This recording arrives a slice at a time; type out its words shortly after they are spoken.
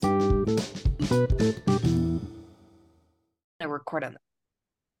I record on that.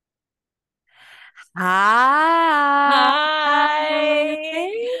 Hi.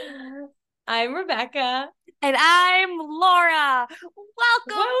 Hi, I'm Rebecca. And I'm Laura.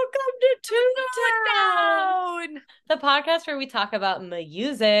 Welcome Welcome to to Toontown, Town. the podcast where we talk about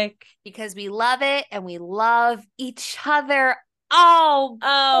music. Because we love it and we love each other. Oh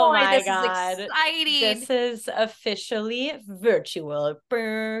Oh boy, my this is God. exciting. This is officially virtual.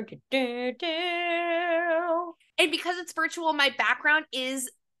 And because it's virtual, my background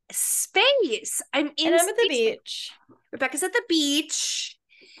is space. I'm And in I'm at the space. beach. Rebecca's at the beach.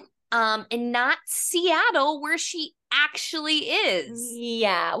 And not Seattle, where she actually is.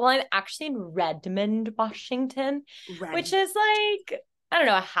 Yeah, well, I'm actually in Redmond, Washington, which Red. is like, I don't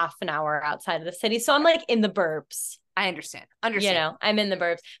know, a half an hour outside of the city. So I'm like in the burbs. I understand. You Understand. know, I'm in the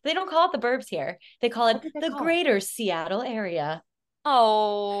burbs. They don't call it the burbs here. They call it What did they the call it? greater Seattle area.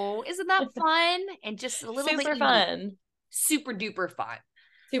 Oh, isn't that fun? And just a little bit Super unique. fun. Super duper fun.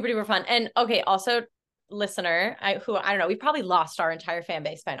 Super duper fun. And okay, also listener, I don't know, we probably lost our entire fan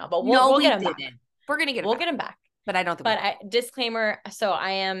base by now, but we'll No, we'll we get him back. didn't. We're gonna get it We'll back, get him back. but I don't think we But will. disclaimer, so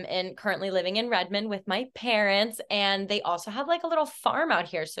I am currently living in Redmond with my parents, and they also have like a little farm out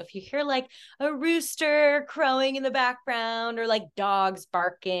here. So if you hear like a rooster crowing in the background or like dogs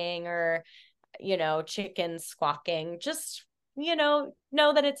barking or chickens squawking, just know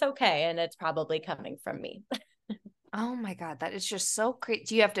that it's okay, and it's probably coming from me. Oh my God, that is just so crazy.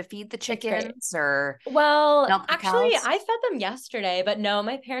 Do you have to feed the It's great. chickens or Well, milk the actually, cows? I fed them yesterday, but no,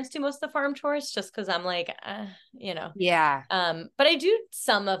 my parents do most of the farm chores just because I'm like, Yeah. But I do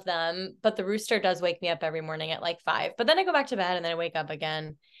some of them, but the rooster does wake me up every morning at like 5. But then I go back to bed and then I wake up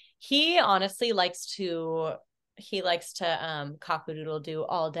again. He honestly likes to cock-a-doodle do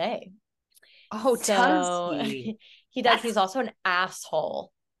all day. Oh, does So he? he does. That's He's also an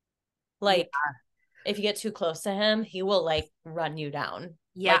asshole. yeah. Like if you get too close to him, he will like run you down.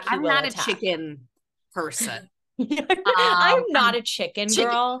 Yeah, Like he I'm will not a attack. chicken person. I'm not I'm a chicken chicken.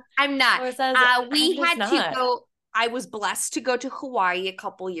 girl. I'm not. Laura says, I'm We just had to not. go. I was blessed to go to Hawaii a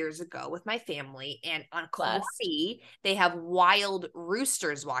couple years ago with my family, and on Blessed. Kauai, they have wild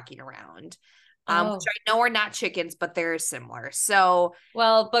roosters walking around, which Oh, I know are not chickens, but they're similar. So,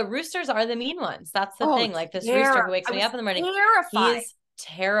 well, but roosters are the mean ones. That's the oh, thing. Like this rooster who I wakes me was up in the morning, terrified. he's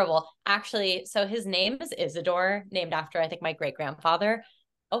terrible. Actually, so his name is Isidore, named after I think my great grandfather.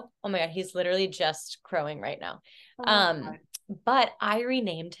 Oh my God, he's literally just crowing right now. Oh, Um, God. but I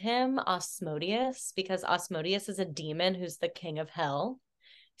renamed him Osmodius because Osmodius is a demon who's the king of hell.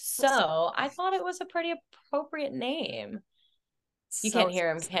 That's So I thought it was a pretty appropriate name. You so can't hear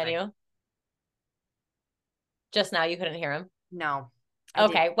him, can specific. you? Just now you couldn't hear him. No, I did.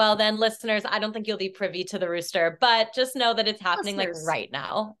 Okay, well then, listeners, I don't think you'll be privy to the rooster, but just know that it's happening like Listeners, right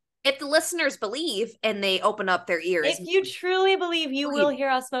now. if the listeners believe and they open up their ears, If you truly believe, you will believe. hear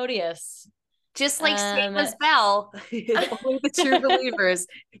Osmodius. Just like Um, Saved Bell, only the true believers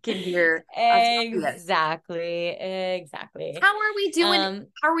can hear us. Yes. exactly. How are we doing? Um,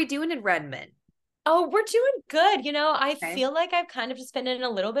 How are we doing in Redmond? Oh, we're doing good. I Okay. feel like I've kind of just been in a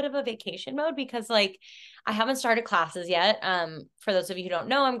little bit of a vacation mode because like I haven't started classes yet. For those of you who don't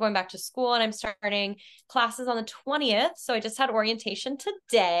know, I'm going back to school and I'm starting classes on the 20th. So I just had orientation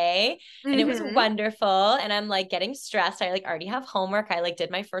today and it was Mm-hmm. wonderful. And I'm like getting stressed. I like already have homework. I like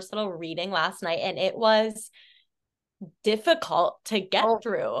did my first little reading last night and it was difficult to get Oh,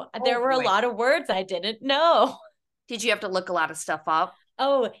 through. oh There were a boy. lot of words I didn't know. Did you have to look a lot of stuff up?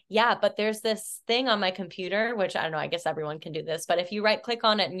 Oh, yeah, but there's this thing on my computer, which I don't know, I guess everyone can do this, but if you right click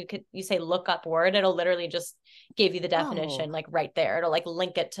on it and you say look up word, it'll literally just give you the Oh, definition like right there. It'll like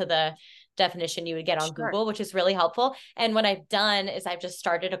link it to the definition you would get on sure. Google, which is really helpful. And what I've done is I've just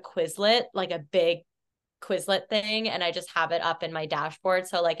started a Quizlet, like a big Quizlet thing, and I just have it up in my dashboard.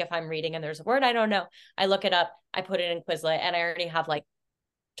 So like if I'm reading and there's a word I don't know, I look it up, I put it in Quizlet, and I already have like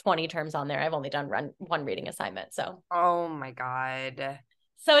 20 terms on there. I've only done one reading assignment. Oh my God.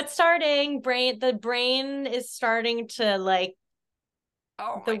 So it's starting. The brain is starting to like,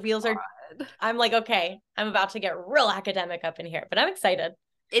 Oh the my wheels are, God. I'm like, okay, I'm about to get real academic up in here, but I'm excited.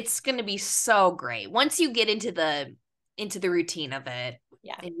 It's gonna be so great once you get into the routine of it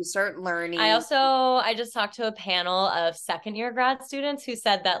Yeah. and you start I learning. also, I just talked to a panel of second year grad students who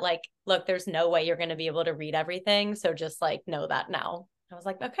said that like, look, there's no way you're going to be able to read everything. So just like know that now. I was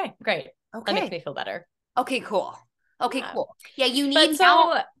like, okay, great. That makes Okay. me feel better. Okay, cool. Okay, Yeah. cool. Yeah, you But need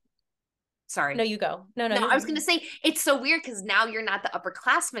now. so, Sorry. no, you go. No, No, you I was go. gonna say it's so weird because now you're not the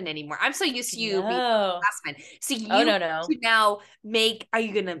upperclassman anymore. I'm so used to you being No. upperclassman. So Oh, you no, to no. now make are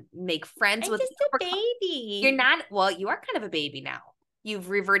you gonna make friends I'm with just the a upperclass? You're baby. not, well, you are kind of a baby now. You've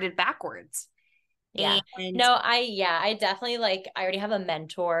reverted backwards. Yeah. And No, I definitely like, I already have a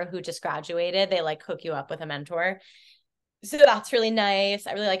mentor who just graduated. They like hook you up with a mentor. So that's really nice.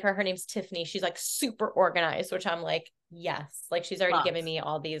 I really like her. Her name's Tiffany. She's like super organized, which I'm like, yes. Like she's already love. given me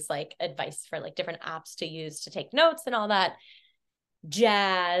all these like advice for like different apps to use to take notes and all that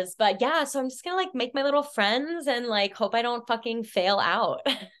jazz. But yeah, so I'm just gonna like make my little friends and like hope I don't fucking fail out.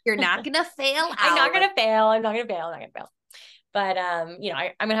 You're not gonna fail I'm not out. gonna fail. I'm not gonna fail. I'm not gonna fail. But I'm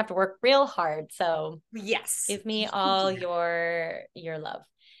gonna have to work real hard. So Yes. give me You can do all that. your love.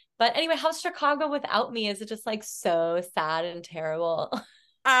 But anyway, how's Chicago without me? Is it just like so sad and terrible?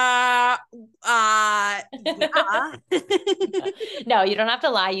 Uh, yeah. No, you don't have to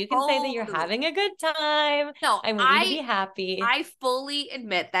lie. You can say that you're Totally. having a good time. No, I want you to be happy. I fully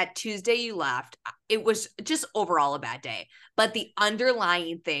admit that Tuesday you left, it was just overall a bad day. But the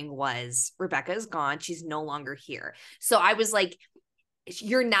underlying thing was Rebecca is gone. She's no longer here. So I was like,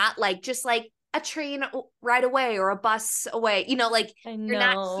 you're not like just like a train ride away or a bus away, like I you're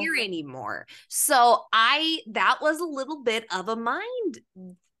not know. here anymore. So that was a little bit of a mind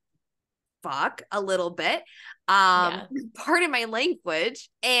fuck a little bit. Yeah. Pardon my language.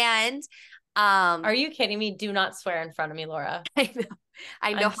 And Are you kidding me? Do not swear in front of me, Laura. I know,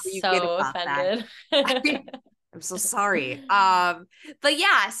 I know I'm how you get so about that. offended. I'm so sorry. But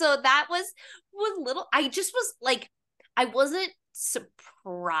yeah, so that was little. I just was like, I wasn't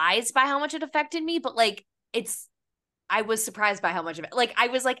surprised by how much it affected me, but like I was surprised by how much of it. Like I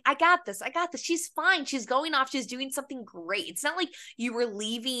was like, I got this. I got this. She's fine. She's going off. She's doing something great. It's not like you were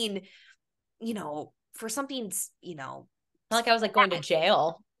leaving, for something, Not like I was like going to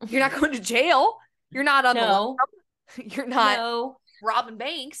jail. you're not going to jail. You're not on the lam. No, You're not no. robbing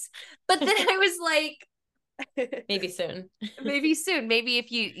banks. But then I was like, Maybe soon. maybe soon. Maybe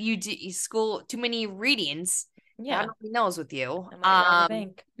if you do you school too many readings, God Yeah, only knows with you. I might rob a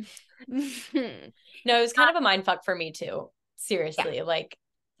bank. Yeah, No, it was kind of a mind fuck for me too. Seriously, like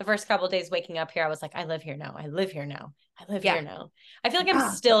the first couple of days waking up here, I was like, I live here now. I live here now. I live yeah. here now. I feel like I'm I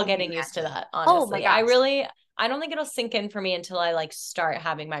still only getting used to imagine. that, Oh my honestly. gosh. I don't think it'll sink in for me until I like start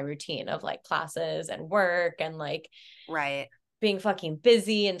having my routine of like classes and work and like Right. being fucking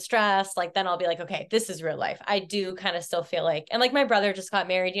busy and stressed. Like then I'll be like, okay, this is real life. I do kind of still feel like, and like my brother just got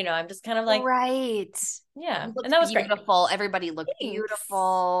married, I'm just kind of like, Right. yeah. You And looked that was great. beautiful. Everybody looked Thanks.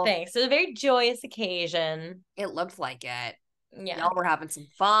 beautiful. Thanks. It was a very joyous occasion. It looked like it. Yeah. Y'all were having some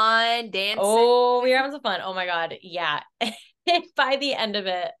fun dancing. Oh, we were having some fun. Oh my God. Yeah. By the end of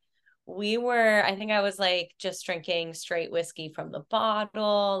it, I think I was like just drinking straight whiskey from the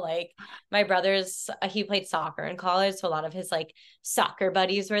bottle. Like my brother's, he played soccer in college. So a lot of his like soccer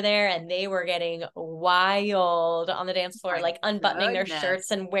buddies were there and they were getting wild on the dance floor, My like unbuttoning their shirts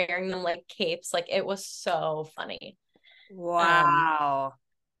goodness. and wearing them like capes. Like it was so funny. Um, Wow.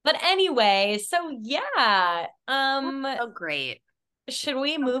 but anyway, so yeah. So great. Should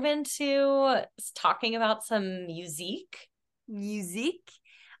we move into talking about some music? Music.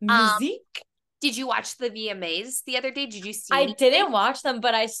 Um, Music? did you watch the VMAs the other day? Did you see I anything? didn't watch them,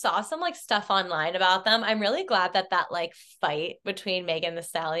 but I saw some like stuff online about them. I'm really glad that like fight between Megan Thee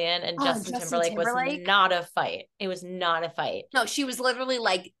Stallion and Oh, Justin Justin Timberlake was Timberlake? not a fight. It was not a fight. No, she was literally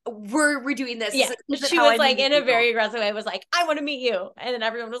like, "We're doing this. Yeah, This is she how I was like meet in a people." very aggressive way, was like, I want to meet you. And then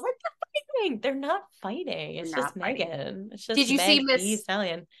everyone was like, they're fighting. They're not fighting. They're It's just not fighting. Megan. It's Did just you see Meg E. Miss?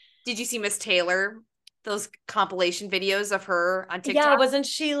 Stallion. Did you see Miss Taylor? Those compilation videos of her on Yeah, TikTok. wasn't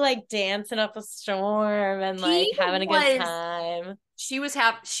she like dancing up a storm and like She having a good was. time?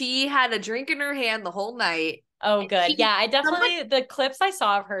 She had a drink in her hand the whole night. Oh, And good. Yeah, I somebody definitely, the clips I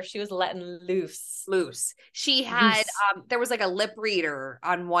saw of her, she was letting loose. loose. She had Loose. there was like a lip reader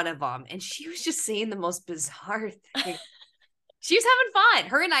on one of them, and she was just saying the most bizarre thing. She was having fun.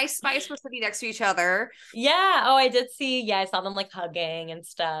 Her and Ice Spice were sitting next to each other. Yeah. Oh, I did see. Yeah, I saw them like hugging and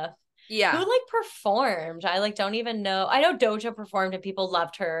stuff. Who Yeah. like performed? I like don't even know. I know Doja performed and people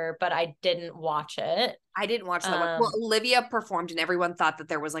loved her, but I didn't watch it. I didn't watch that one. Well, Um, Olivia performed and everyone thought that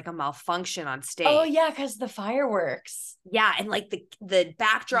there was like a malfunction on oh stage. yeah, because the fireworks. Yeah, and like the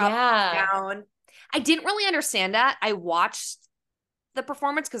backdrop Yeah. down. I didn't really understand that. I watched the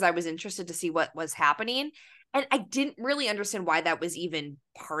performance because I was interested to see what was happening. And I didn't really understand why that was even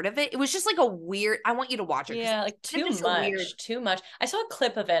part of it. It was just like a weird, I want you to watch it because Yeah, like it's too just a weird, much, too much. I saw a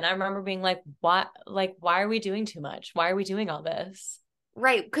clip of it and I remember being like, why are we doing too much? Why are we doing all this?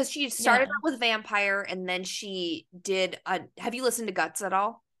 right? Because she started Yeah. out with Vampire and then she did have you listened to Guts at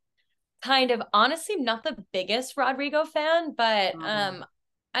all? Kind of. Honestly, not the biggest Rodrigo fan, but Um,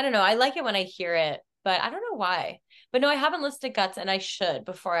 I don't know. I like it when I hear it, but I don't know why. But no, I haven't listened to Guts and I should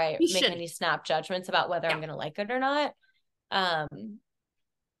before I you make should. any snap judgments about whether I'm Yeah. gonna like it or not. Um,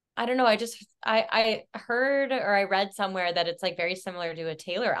 I don't know. I heard or I read somewhere that it's like very similar to a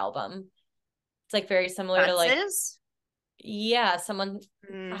Taylor album. It's like very similar to Guts like, is? yeah, someone,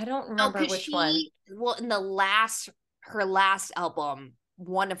 Mm. I don't No, remember because which one. well, in her last album,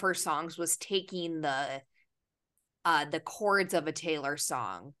 one of her songs was taking the chords of a Taylor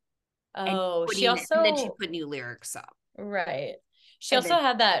song and Oh, she and then she also, put new lyrics up. right. She And also then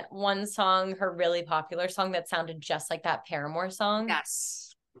had that one song, her really popular song that sounded just like that Paramore song.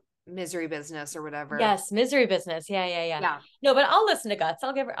 yes, Misery Business or whatever. Yes, Misery Business. Yeah, yeah, yeah. Yeah. No, but I'll listen to Guts.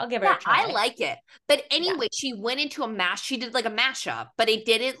 I'll give her Yeah, a I try. like it. But Yeah. anyway, she went into a mash. She did like a mashup, but it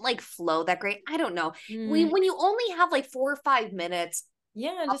didn't like flow that great. I don't know. Mm, When you only have like 4 or 5 minutes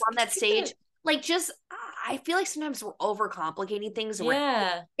yeah, up just on that keep stage, it. like just I feel like sometimes we're overcomplicating things and we're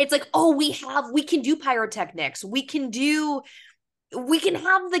Yeah. it's like, oh, we can do pyrotechnics. We can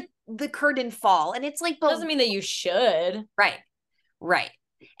have the curtain fall. And it's like, but Doesn't mean that you should. right, right.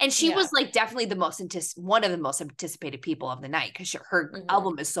 And she Yeah. was like definitely one of the most anticipated people of the night because her Hmm.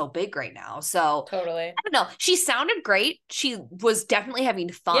 album is so big right now. So Totally. I don't know. She sounded great. She was definitely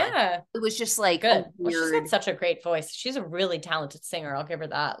having fun. Yeah. It was just like a Good. Well, she's got weird. such a great voice. She's a really talented singer. I'll give her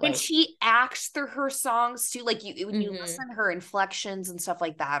that. And Like, she acts through her songs too. Like when you hmm, listen, her inflections and stuff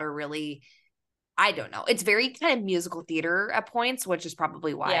like that are really, I don't know. It's very kind of musical theater at points, which is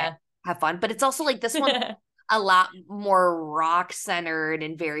probably why I yeah. have fun. But it's also like this one a lot more rock centered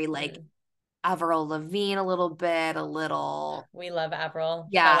and very like Mm. Avril Lavigne a little bit, a little. We love Avril. Shout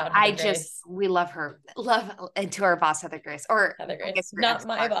Yeah, out Heather Grace. we love her. Love and to our boss Heather Grace, or Heather I guess Grace. your Not ex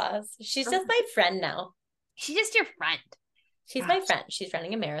my boss. boss. She's just my friend now. She's just your friend. She's my Gosh. friend. She's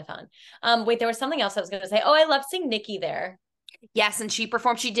running a marathon. Wait, there was something else I was gonna say. Oh, I love seeing Nikki there. Yes, and she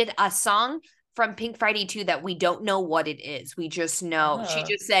performed. She did a song from Pink Friday 2 that we don't know what it is. We just know she Oh,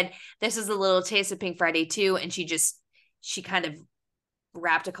 just said this is a little taste of Pink Friday 2, and she kind of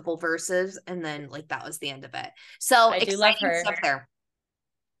rapped a couple verses, and then like that was the end of it. So I do love exciting her. stuff there.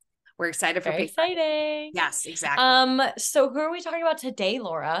 We're excited for Very Pink Friday. exciting. Yes, exactly. So who are we talking about today,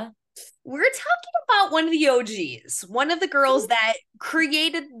 Laura? We're talking about one of the OGs, one of the girls that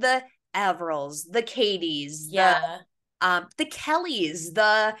created the Avrils, the Katies, Yeah, the Kellys,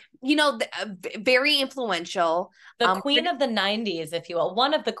 very influential. the queen of the 90s, if you will.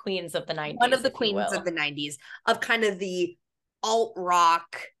 One of the queens of the One of 90s, the if you queens of will. the 90s of kind of the alt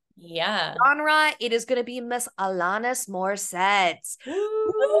rock Yeah. genre. It is going to be Miss Alanis Morissette.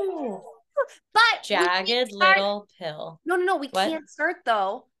 Woo! But we can't Jagged start. little pill. No, no, no. We What? can't start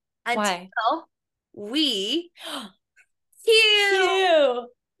though Why? until we cue Cue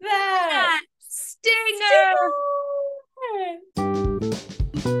that that stinger. stinger.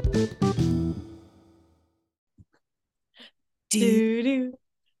 Do, Do do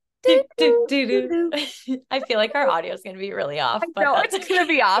do, do do, do do, do. do. I feel like our audio is gonna be really off, I but know that's it's gonna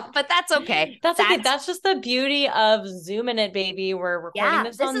be okay. off, but that's okay. That's okay. That's That's just the beauty of Zoom in it, baby. We're recording yeah.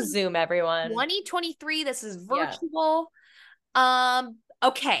 this This on is Zoom, everyone. 2023. This is Yeah. virtual.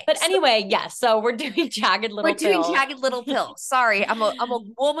 Okay. But So anyway, yes. So we're doing Jagged we're Little doing Pill. Jagged Little Pill. Sorry, I'm a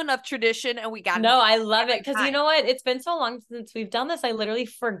woman of tradition, and we got to do No, I it love it every because you time. know what? It's been so long since we've done this. I literally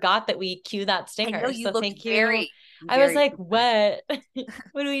forgot that we cue that I know stinger. you So looked thank you. very, I was very like, different. what?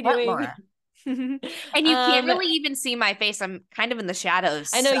 What are we What, doing? Laura? And you can't Um, really even see my face. I'm kind of in the shadows.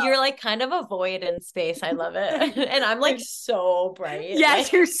 I know So you're like kind of a void in space. I love it. And I'm like so bright. yes,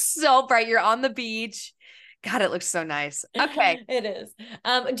 Like you're so bright. You're on the beach. God, it looks so nice. Okay. it is.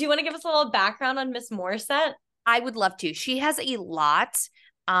 Do you want to give us a little background on Miss Morissette? I would love to. She has a lot.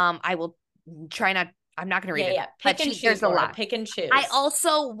 I will try not, I'm not going to read Yeah, it, yeah. but Pick and there's choose, a Laura. lot. Pick and I choose.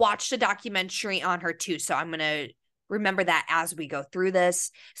 also watched a documentary on her too. So I'm going to remember that as we go through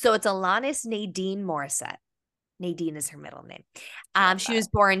this. So it's Alanis Nadine Morissette. Nadine is her middle name. Love She that. was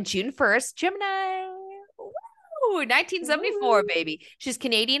born June 1st, Gemini. Woo! 1974, Woo. baby. She's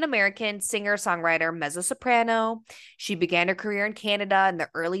Canadian American singer, songwriter, mezzo soprano. She began her career in Canada in the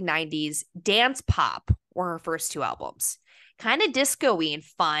early 90s. Dance Pop were her first two albums. Kind of disco-y and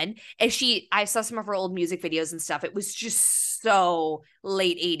fun. And I saw some of her old music videos and stuff. It was just so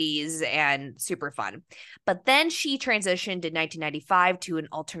late 80s and super fun. But then she transitioned in 1995 to an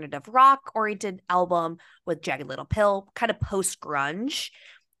alternative rock oriented album with Jagged Little Pill, kind of post grunge.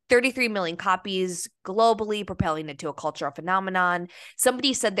 33 million copies globally, propelling it to a cultural phenomenon.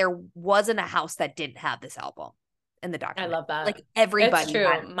 Somebody said there wasn't a house that didn't have this album in the I document. love that. Like It's everybody true.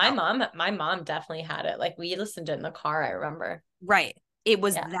 had it. My mom definitely had it. Like we listened to it in the car, I remember. Right. It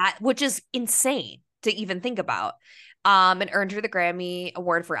was Yeah. that, which is insane to even think about. And earned her the Grammy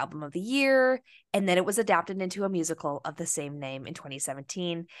Award for Album of the Year. And then it was adapted into a musical of the same name in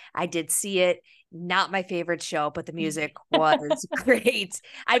 2017. I did see it. Not my favorite show, but the music was great.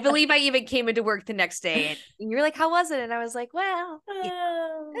 I believe I even came into work the next day and you were like, how was it? And I was like, well,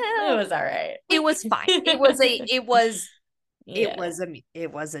 It was all right. It was fine. Yeah. It was a Good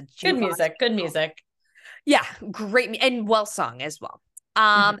jukebox. music. Good music. Yeah, great and well sung as well.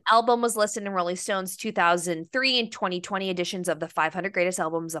 Album was listed in Rolling Stone's 2003 and 2020 editions of the 500 greatest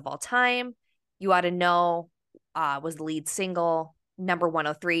albums of all time. You Ought to Know was the lead single, number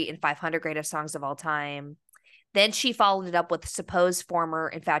 103 in 500 greatest songs of all time. Then she followed it up with Supposed Former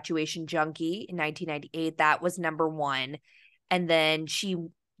Infatuation Junkie in 1998. That was number 1. And then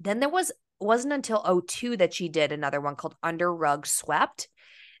there wasn't until '02 that she did another one called Under Rug Swept.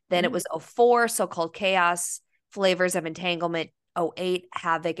 Then it was '04, So-Called Chaos, Flavors of Entanglement, '08,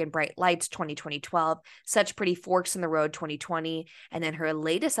 Havoc and Bright Lights, 2012, Such Pretty Forks in the Road, 2020. And then her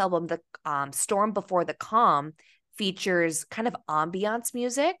latest album, The Storm Before the Calm, features kind of ambiance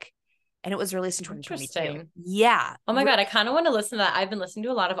music. And it was released in 2022. Interesting. Yeah. Oh my God. I kind of want to listen to that. I've been listening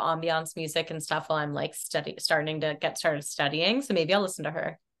to a lot of ambiance music and stuff while I'm like starting to get started studying. So maybe I'll listen to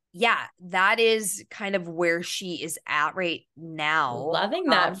her. Yeah, that is kind of where she is at right now. Loving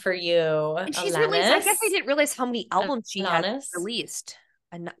that for you. And she's released, I guess I didn't realize how many albums she has released.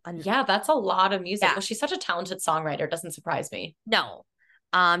 Yeah, that's a lot of music. Yeah. Well, she's such a talented songwriter. Doesn't surprise me. No.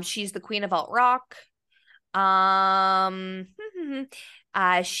 She's the queen of alt rock. Her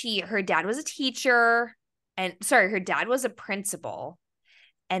dad was a teacher her dad was a principal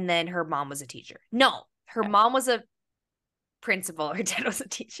and then her mom was a teacher. No, her mom was a principal. Her dad was a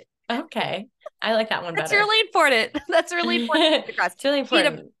teacher. Okay. I like that one better. That's really important. That's really important. It's really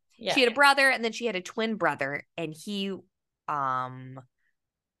important. She had a brother and then she had a twin brother and he was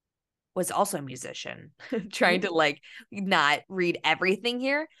also a musician. Trying to like not read everything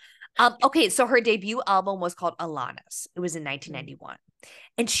here. Okay, so her debut album was called Alanis. It was in 1991.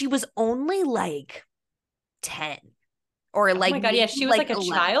 And she was only like 10 or like, oh my God, yeah, she was like a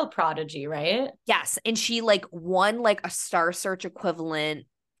 11. child prodigy, right? Yes, and she like won like a Star Search equivalent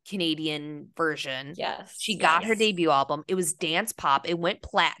Canadian version. Yes, she got her debut album. It was dance pop. It went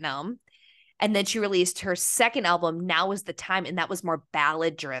platinum, and then she released her second album, Now Is the Time, and that was more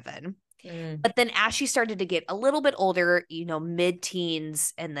ballad driven. But then as she started to get a little bit older,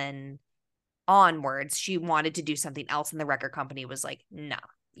 mid-teens and then onwards, she wanted to do something else, and the record company was like, "No,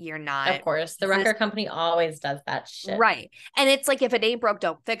 you're not." Of course, the record company always does that shit, right? And it's like, if it ain't broke,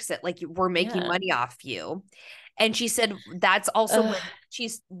 don't fix it. Like, we're making money off you. And she said that's also when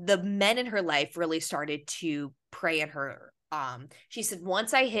the men in her life really started to prey on her. She said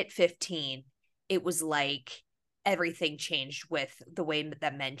once I hit 15, it was like everything changed with the way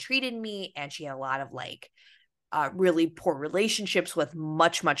that men treated me, and she had a lot of like really poor relationships with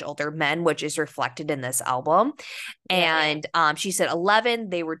much, much older men, which is reflected in this album. And she said 11,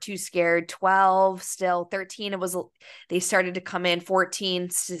 they were too scared. 12, still 13, they started to come in. 14,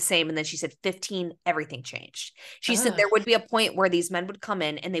 the same. And then she said 15, everything changed. She said there would be a point where these men would come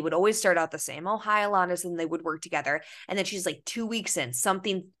in and they would always start out the same. Oh, hi, Alanis. And they would work together. And then she's like 2 weeks in,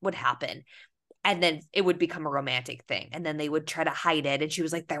 something would happen. And then it would become a romantic thing. And then they would try to hide it. And she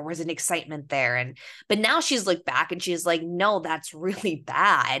was like, there was an excitement there. But now she's looked back and she's like, no, that's really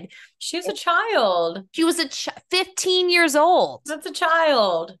bad. She was a child. She was 15 years old. That's a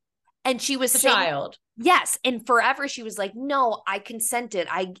child. And she was a child. Yes. And forever she was like, no, I consented.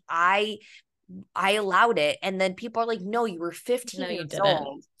 I allowed it. And then people are like, no, you were 15 years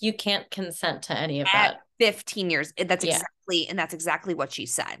old. You can't consent to any of that. 15 years. That's exactly what she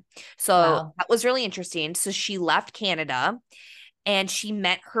said. So that was really interesting. So she left Canada and she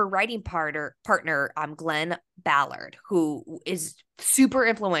met her writing partner, Glenn Ballard, who is super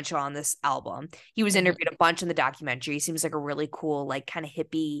influential on this album. He was interviewed a bunch in the documentary. He seems like a really cool, like kind of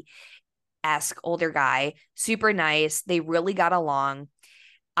hippie-esque older guy, super nice. They really got along.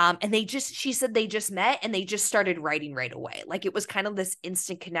 And she said they just met and they just started writing right away. Like it was kind of this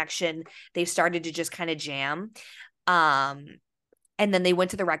instant connection. They started to just kind of jam. And then they went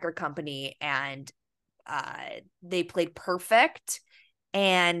to the record company and they played Perfect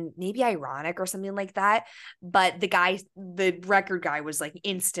and maybe Ironic or something like that. But the record guy was like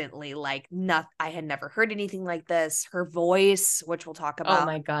instantly like, no, I had never heard anything like this. Her voice, which we'll talk about. Oh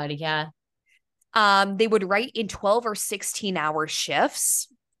my God. Yeah. They would write in 12 or 16-hour shifts.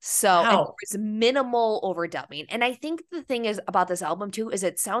 So and there was minimal overdubbing. And I think the thing is about this album too, is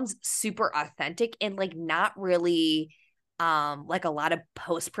it sounds super authentic and like not really like a lot of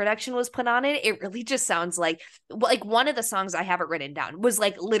post production was put on it. It really just sounds like one of the songs I have it written down was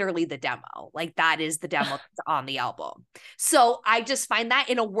like literally the demo. Like that is the demo that's on the album. So I just find that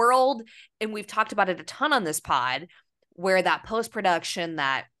in a world, and we've talked about it a ton on this pod, where that post production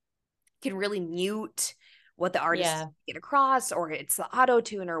that can really mute what the artist is Yeah. get across, or it's the auto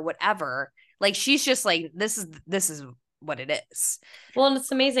tune or whatever. Like she's just like, this is what it is. Well, and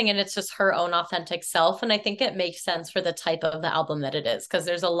it's amazing. And it's just her own authentic self. And I think it makes sense for the type of the album that it is, because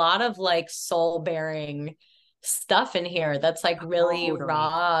there's a lot of like soul bearing stuff in here that's like really Totally.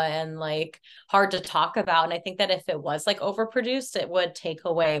 raw and like hard to talk about. And I think that if it was like overproduced, it would take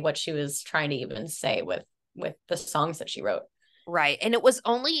away what she was trying to even say with the songs that she wrote. Right. And it was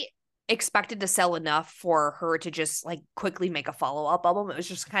only expected to sell enough for her to just like quickly make a follow-up album. It was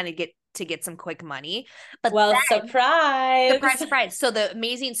just kind of get some quick money. But Well, then surprise, surprise. surprise. So the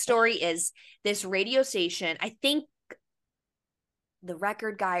amazing story is this radio station, I think the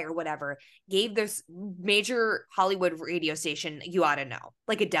record guy or whatever gave this major Hollywood radio station, You Ought to Know,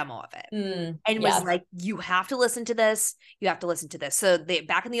 like a demo of it. And was Yeah. like, you have to listen to this. You have to listen to this. So they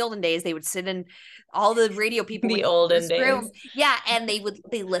back in the olden days, they would sit in all the radio people would The sit in olden this room. days. Yeah. And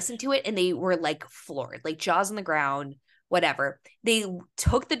they listened to it and they were like floored, like jaws on the ground, whatever. They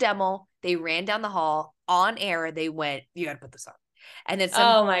took the demo, they ran down the hall on air. They went, you got to put this on. And then some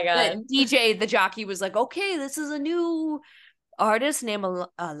Oh my the God. DJ, the jockey was like, okay, this is a new artist named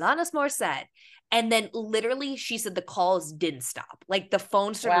Alanis Morissette. And then literally she said the calls didn't stop. Like the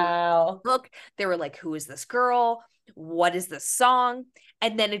phone started Wow. look, they were like, who is this girl? What is this song?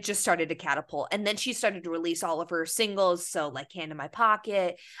 And then it just started to catapult. And then she started to release all of her singles. So like Hand in My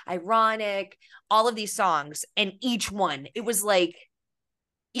Pocket, Ironic, all of these songs. And each one, it was like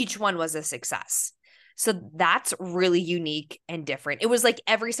each one was a success. So that's really unique and different. It was like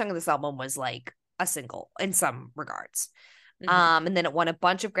every song of this album was like a single in some regards. Mm-hmm. And then it won a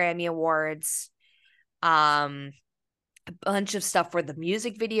bunch of Grammy Awards. A bunch of stuff for the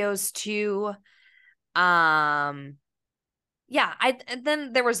music videos too. Um, yeah, and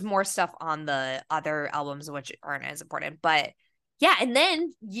then there was more stuff on the other albums which aren't as important, but yeah, and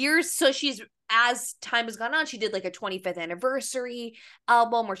then years so she's as time has gone on, she did like a 25th anniversary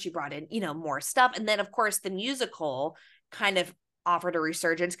album where she brought in, more stuff. And then of course the musical kind of offered a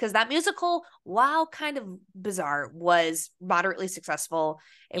resurgence because that musical, while kind of bizarre, was moderately successful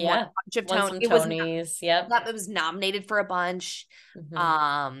and won a Yeah. bunch of Won tone. some It was Tonys. Yep. that it was nominated for a bunch.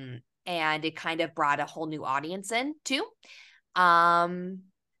 Mm-hmm. And it kind of brought a whole new audience in too.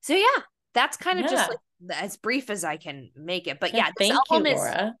 So yeah, that's kind of just Yeah. like as brief as I can make it. But Yeah. yeah, this Thank you, album is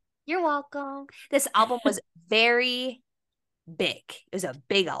Laura. you're welcome. This album was very big. It was a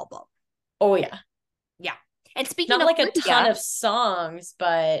big album. Oh yeah. Yeah. And speaking Not of like a ton Lydia, of songs,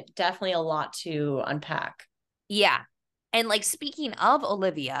 but definitely a lot to unpack. yeah. And like speaking of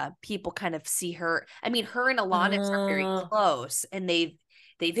Olivia, people kind of see her. I mean, her and Alanis are very Uh, close and they've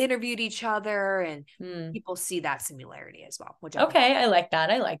interviewed each other and hmm. people see that similarity as well, which I think. Okay, I like that.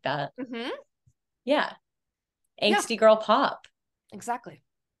 I like that. Mhm. Yeah. Yeah, Angsty girl pop. exactly.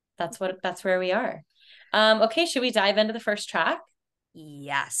 That's where we are. Okay, should we dive into the first track?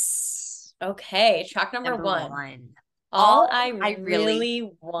 Yes. Okay, track number Number one. one. All All I I really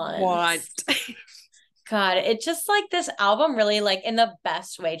really want. want. God, it just like this album really like in the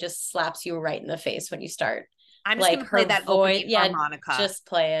best way just slaps you right in the face when you start. I'm just Like gonna play her that voice, opening yeah, harmonica. just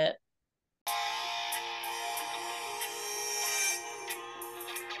play it.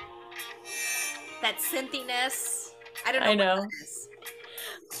 That synthiness. I don't know I what know. that is.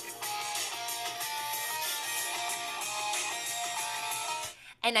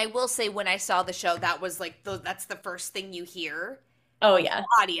 And I will say, when I saw the show, that was like that's the first thing you hear. Oh yeah.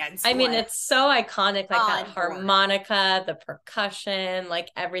 Audience I mean, was it's so iconic, like that on board. harmonica, the percussion, like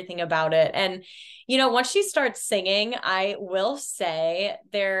everything about it. And, once she starts singing, I will say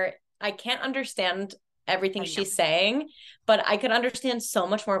I can't understand everything I know. she's saying, but I could understand so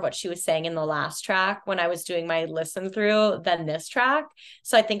much more of what she was saying in the last track when I was doing my listen through than this track.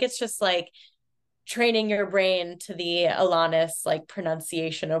 So I think it's just like training your brain to the Alanis like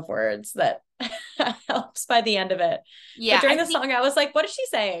pronunciation of words that helps by the end of it. Yeah, But during I the think song, I was like, what is she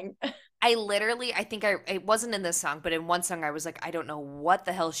saying? I think it wasn't in this song, but in one song I was like, I don't know what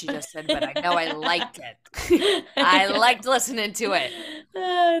the hell she just said, but I know I liked it. I liked listening to it.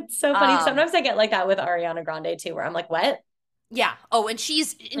 It's so funny. Um, Sometimes I get like that with Ariana Grande too, where I'm like, what? yeah. Oh, and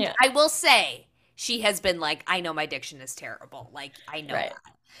Yeah, I will say, she has been like, I know my diction is terrible. Like, I know right,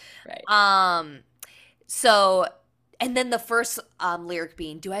 that. right. So, and then the first lyric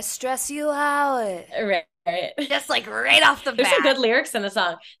being, "Do I stress you out?" Right. Right. Just like right off the There's some bat. good lyrics in the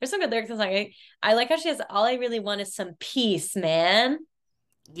song. There's some good lyrics in the song. I like how she has, all I really want is some peace, man.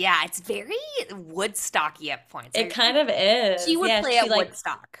 Yeah, it's very Woodstocky at points. It kind of She is. would Yeah, play she at like,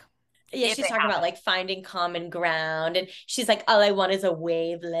 Woodstock yeah, if she's it talking about happened. like finding common ground. And she's like, all I want is a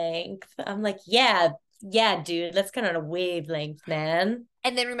wavelength. I'm like, yeah, yeah, dude, let's get on a wavelength, man.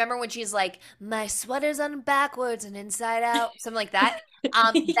 And then remember when she's like, "My sweater's on backwards and inside out," something like that.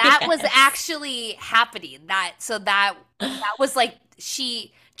 That was Yes. actually happening. That was like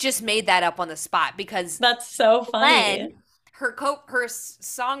she just made that up on the spot because That's so funny. Glenn, her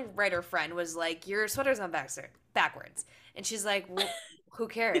songwriter friend, was like, "Your sweater's on backwards," and she's like, "Well, who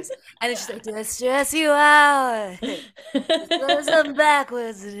cares?" And then she's like, "Did I stress you out?" Sweater's on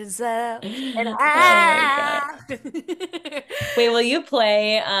backwards and inside out, and Oh my God. I. Wait, will you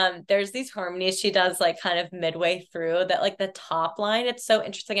play? There's these harmonies she does like kind of midway through that, like the top line. It's so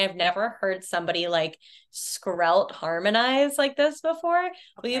interesting. I've never heard somebody like screlt harmonize like this before.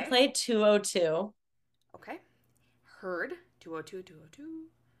 Will you Okay. play 202? Okay. Heard. 202, 202.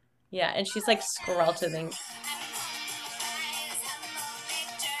 Yeah, and she's like screlting.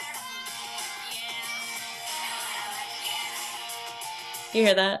 You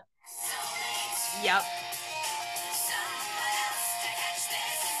hear that? Yep.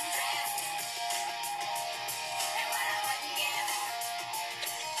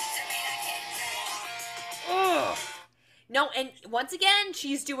 Ugh. No, and once again,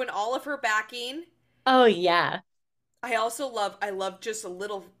 she's doing all of her backing. Oh yeah. I love just a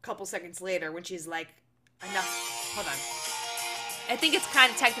little couple seconds later when she's like, enough. Hold on. I think it's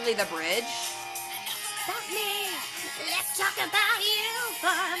kind of technically the bridge. About me. Let's talk about you for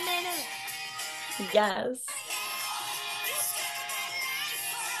a minute. Yes.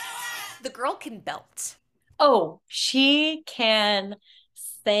 The girl can belt. Oh, she can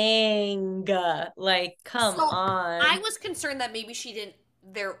sing. Like, come So I on. was concerned that maybe she didn't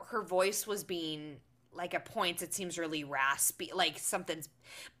her voice was being like at points it seems really raspy, like something's,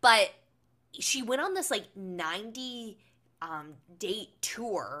 but she went on this like 90 date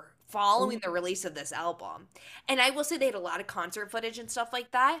tour following Ooh. the release of this album. And I will say they had a lot of concert footage and stuff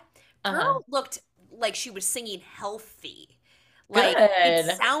like that. Uh-huh. Girl looked like she was singing healthy. Like it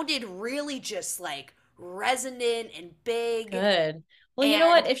Good. sounded really just like resonant and big. Good. Well, you know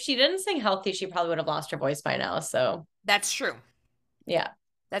what? And If she didn't sing healthy, she probably would have lost her voice by now. So, that's true. yeah.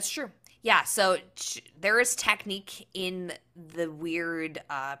 That's true. Yeah, so there is technique in the weird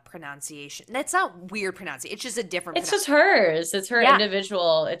pronunciation. That's not weird pronunciation. It's just a different It's just pronunciation. hers. It's her Yeah.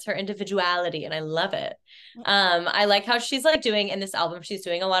 individual, it's her individuality, and I love it. I like how she's like doing in this album, she's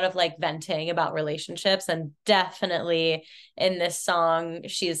doing a lot of like venting about relationships, and definitely in this song,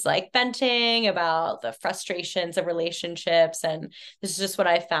 she's like venting about the frustrations of relationships. And this is just what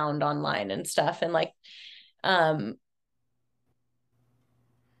I found online and stuff. And like, um,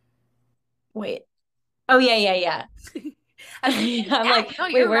 wait. Oh yeah, yeah, yeah. I was writing it I'm down. like, No,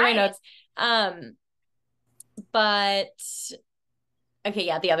 wait, you're where are my right. notes? Um, but okay,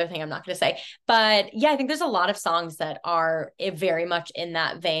 yeah, the other thing I'm not going to say. But yeah, I think there's a lot of songs that are very much in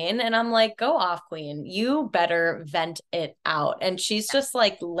that vein. And I'm like, go off, Queen. You better vent it out. And she's Yeah. just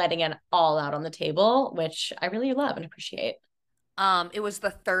like letting it all out on the table, which I really love and appreciate. It was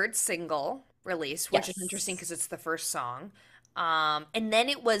the third single release, which is interesting Yes. because it's the first song. And then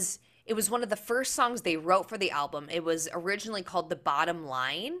it was one of the first songs they wrote for the album. It was originally called The Bottom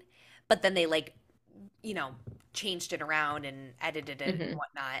Line, but then they like, you know, changed it around and edited it and Hmm.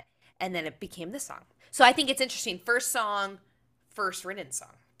 whatnot, and then it became this song. So I think it's interesting. First song, first written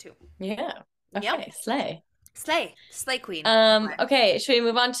song too. Yeah. Yep. Okay. Slay. Slay Queen. But Okay. Should we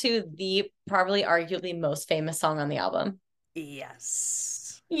move on to the probably arguably most famous song on the album?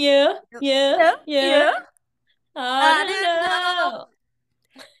 yes. Yeah. Yeah. Yeah, Yeah. yeah. I I don't didn't know. know.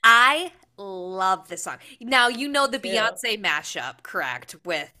 I love this song. Now you know Me the too. Beyonce mashup, correct?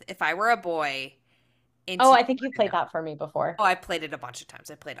 With "If I Were a Boy" Oh, into I think you "You played Know." that for me before. Oh, I played it a bunch of times.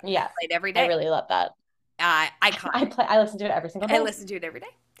 I Yeah, played every I day. really love that. Iconic. I listen to it every single I day. listen to it every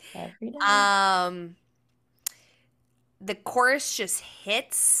day. Every day. Um, the chorus just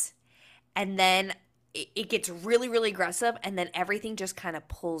hits, and then it gets really, really aggressive, and then everything just kind of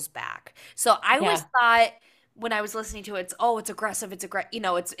pulls back. So I always Yeah. thought when I was listening to it, it's aggressive,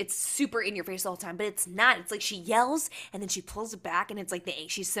 it's super in your face the whole time, but it's not. It's like she yells and then she pulls it back, and it's like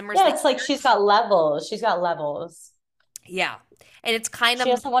she simmers Yeah, the it's like she's got levels. She's got levels. yeah, and it's kind She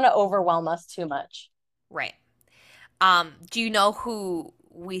of doesn't want to overwhelm us too much. right. Do you know who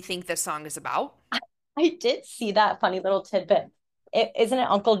we think this song is about? I did see that funny little tidbit. Isn't it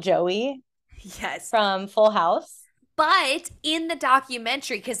Uncle Joey Yes, from Full House? But in the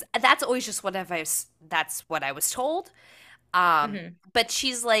documentary, because that's always just that's what I was told. Mhm. But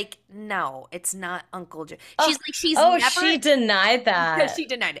she's like, no, it's not Uncle Joe. Oh, She's like, she's oh, never, she denied because that. she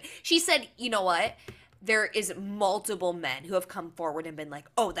denied it. She said, you know what? There is multiple men who have come forward and been like,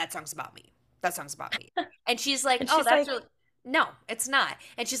 oh, that song's about me. That song's about me. And she's like, And oh, she's that's like, really, no, it's not.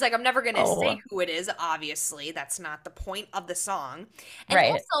 And she's like, I'm never going to say oh, who it is. Obviously, that's not the point of the song. And right.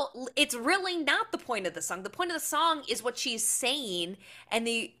 also, it's really not the point of the song. The point of the song is what she's saying and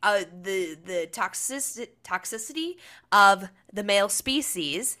the toxicity of the male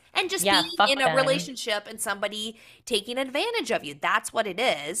species and just Yeah, being in fuck a them. relationship and somebody taking advantage of you. That's what it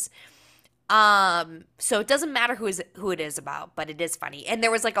is. So it doesn't matter who it is about, but it is funny. And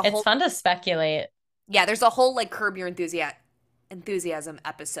there was like a It's whole fun to speculate. yeah, there's a whole like Curb Your Enthusiasm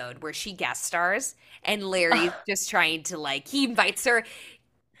episode where she guest stars and Larry's just trying to like he invites her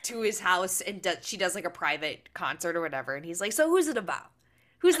to his house and she does like a private concert or whatever and he's like, "So who's it about?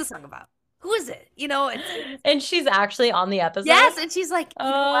 Who's the song about? Who is it?" You know, it's And she's actually on the episode. yes, and she's like,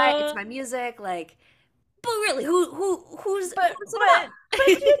 "You know what? It's Uh, my music like but really, who's it about?" but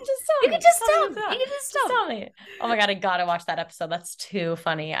you just You tell can me. just Tell me tell what's me. You up. can just Just tell me. tell me. Oh my God, I gotta watch that episode. That's too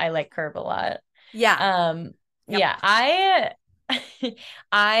funny. I like Curb a lot. Yeah. Um, Yep. yeah, I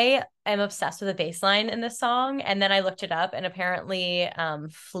I am obsessed with the bass line in this song. And then I looked it up and apparently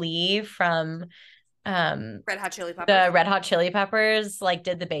Flea from um Red Hot Chili Peppers. the Red Hot Chili Peppers like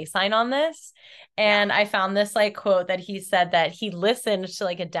did the bass line on this. Yeah. And I found this like quote that he said that he listened to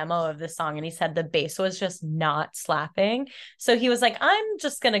like a demo of this song and he said the bass was just not slapping. So he was like, I'm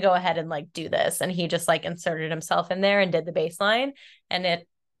just gonna go ahead and like do this. And he just like inserted himself in there and did the bass line. And it,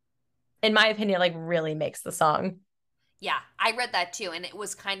 in my opinion, like really makes the song. Yeah, I read that too, and it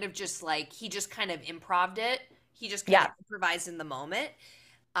was kind of just like he just kind of improved it. He just kind of Yeah, improvised in the moment,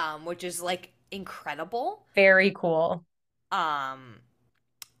 which is like incredible. very cool. Um,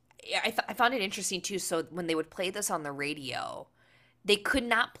 yeah, I found it interesting too. So when they would play this on the radio, they could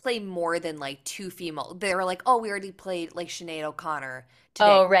not play more than like two female. They were like, "Oh, we already played like Sinead O'Connor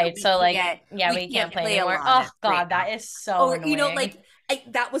today, Oh, so right. So like, yeah, we we can't can't play play anymore. Oh Alanis right God, now." that is so Or you know, annoying. like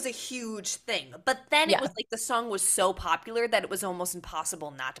that was a huge thing. But then it was Yeah. like the song was so popular that it was almost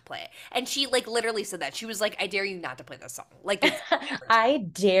impossible not to play it. And she like literally said that she was like, "I dare you not to play this song." Like it's I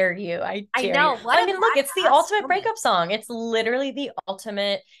dare you. I I dare you. know what Well, I a mean, look, it's the badass ultimate woman. breakup song. It's literally the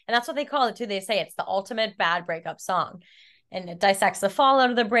ultimate, and that's what they call it too. They say it's the ultimate bad breakup song. And it dissects the fallout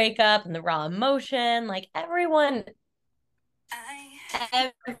of the breakup and the raw emotion. Like everyone,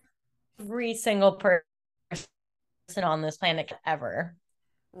 every single person on this planet ever.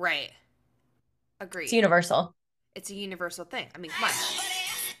 Right. It's Agreed. universal. It's a universal thing. I mean, come on.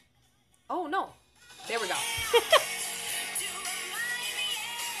 Oh no. There we go.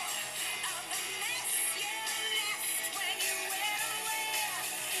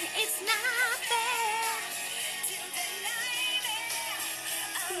 It's not fair.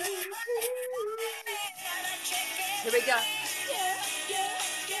 Here we go.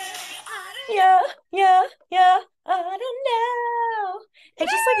 Yeah, yeah, yeah. I don't know. It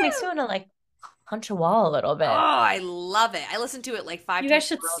just like makes me want to like punch a wall a little Oh, bit. I love it. I listened to it like five You times guys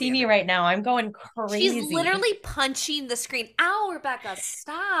in should a row see the me other right day. now. I'm going She's crazy. literally punching the screen. Ow, Rebecca,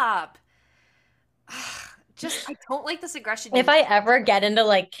 stop. Just, I don't like this aggression If you. I ever get into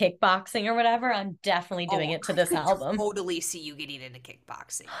like kickboxing or whatever, I'm definitely doing Oh, it to I this could album. totally see you getting into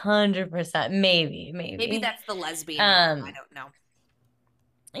kickboxing. 100%. Maybe, Maybe maybe. that's the lesbian in you. I Um, don't know.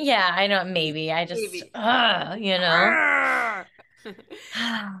 yeah, I know, Maybe, maybe. I just maybe. you know. Arrgh.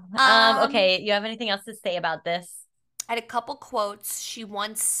 Okay, you have anything else to say about this? I had a couple quotes. She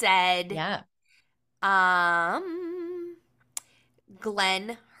once said, Yeah. um,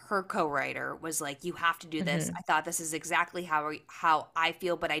 Glenn, her co-writer, was like, "You have to do this. Hmm. I thought this is exactly how I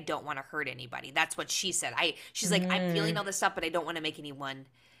feel, but I don't want to hurt anybody." That's what she said. She's like, "I'm feeling Mm. all this stuff, but I don't want to make anyone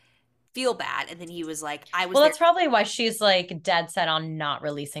feel bad." And then he was like, "I was Well, there." that's probably why she's like dead set on not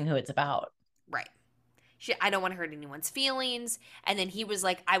releasing who it's about. Right. I don't want to hurt anyone's feelings. And then he was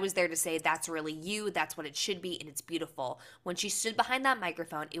like, "I was there to say that's really you. That's what it should be. And it's beautiful." When she stood behind that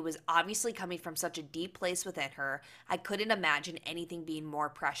microphone, it was obviously coming from such a deep place within her. I couldn't imagine anything being more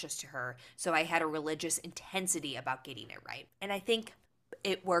precious to her. So I had a religious intensity about getting it right. And I think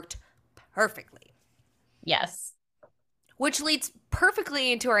it worked perfectly, Yes. which leads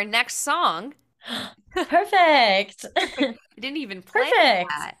perfectly into our next song. Perfect. Perfect. I didn't even plan Perfect.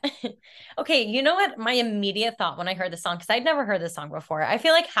 that. Okay, you know what? My immediate thought when I heard the song, because I'd never heard this song before. I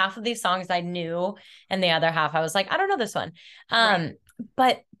feel like half of these songs I knew, and the other half I was like, I don't know this one. Right.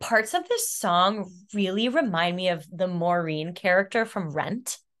 But parts of this song really remind me of the Maureen character from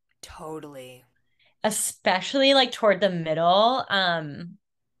Rent. Totally. especially like toward the middle.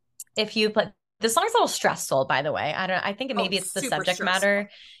 If you play the song's a little stressful, by the way. I think Oh, maybe it's the super subject stressful.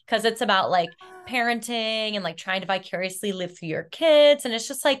 matter because it's about like parenting and like trying to vicariously live through your kids. And it's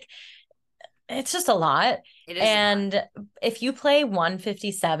just like, it's just a lot. It is a lot. And if you play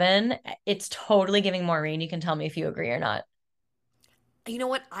 157, it's totally giving Maureen. You can tell me if you agree or not. You know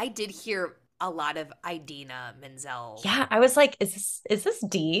what? I did hear a lot of Idina Menzel. Yeah, I was like, is this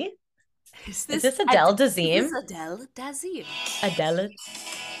D? Is Is this this Adele is this Dazeem? Adele Dazeem? Adele.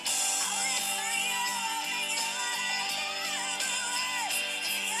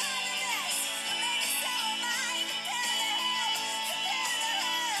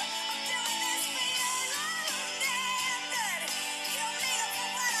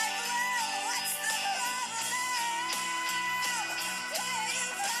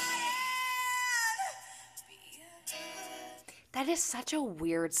 That is such a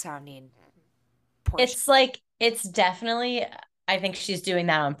weird sounding portion. It's like it's definitely I think she's doing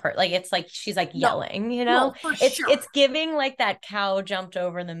that on purpose. Like it's like she's like No, yelling, you know? no, for It's sure. giving like that cow jumped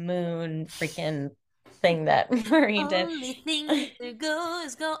over the moon freaking thing that Maureen did. Only thing to go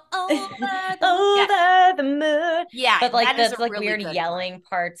is go over the moon. Yeah, Over the moon. yeah, But like that is the a like really weird good part. yelling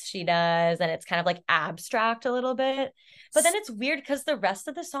parts she does, and it's kind of like abstract a little bit. But then it's weird because the rest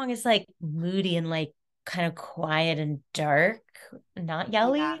of the song is like moody and like kind of quiet and dark, not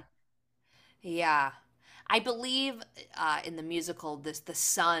Yeah, yelly. yeah. I believe in the musical, this the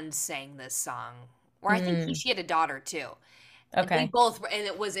son sang this song, or I think Mm, she had a daughter too. They okay. both, and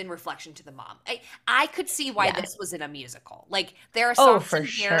it was in reflection to the mom. I could see why Yeah. this was in a musical. Like there are Oh, songs for in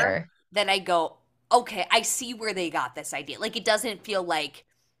here sure. that I go, okay, I see where they got this idea. Like it doesn't feel like,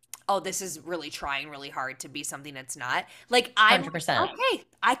 oh, this is really trying really hard to be something it's not. Like I'm like, 100%. okay,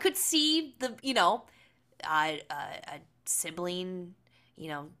 I could see the, a sibling,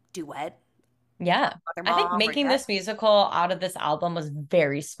 duet, Yeah. mother I think mom or making dad. this musical out of this album was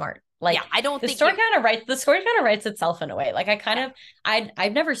very smart. Yeah, Like I don't think it the story kind of writes itself in a way. Like I kind yeah, of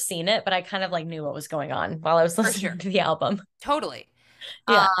I've never seen it, but I kind of like knew what was going on while I was for listening sure. to the album. Totally.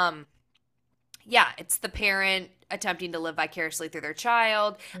 Yeah. Um, yeah, it's the parent attempting to live vicariously through their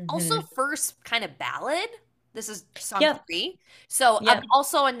child. Also, Hmm. first kind of ballad. This is song Yep. three. So, Yep.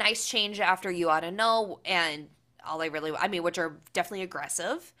 also a nice change after You Ought to Know and All I mean, which are definitely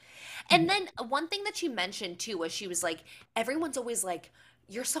aggressive. And Mhm. then one thing that she mentioned too was she was like, everyone's always like,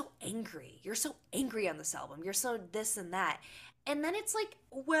 you're so angry. You're so angry on this album. You're so this and that. And then it's like,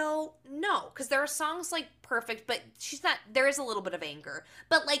 well, no, because there are songs like Perfect, but she's not, there is a little bit of anger.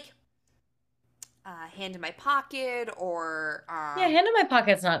 But like, Hand in My Pocket or Yeah, Hand in My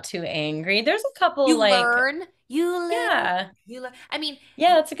Pocket's not too angry. There's a couple You like Learn, You Live, yeah. You Learn. I mean,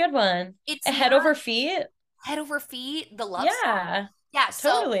 Yeah, that's a good one. it's A Head not Over Feet. Head Over Feet, the love song. Yeah. Yeah,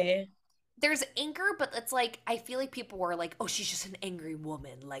 so Totally. there's anger, but it's like I feel like people were like, "Oh, she's just an angry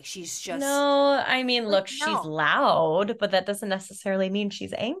woman. Like she's just No, I mean, like look, she's no." loud, but that doesn't necessarily mean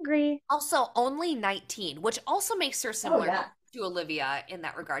she's angry. Also, only 19, which also makes her Oh similar yeah. to Olivia in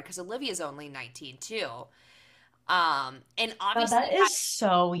that regard because Olivia's only 19 too. And God, obviously that is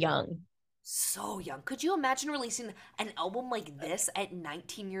so young. so young. Could you imagine releasing an album like this at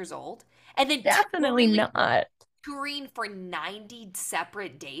 19 years old and then Definitely not. touring for 90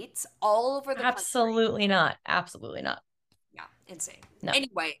 separate dates all over the country? Absolutely not. Absolutely not. Yeah, insane. No.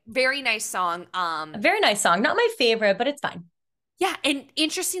 Anyway, very nice song. A very nice song. Not my favorite, but it's fine. Yeah, and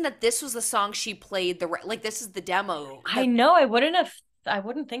interesting that this was the song she played like this is the demo I that know I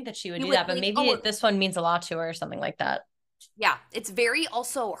wouldn't think that she would you do would that, but think, maybe oh, this one means a lot to her or something like that. yeah, it's very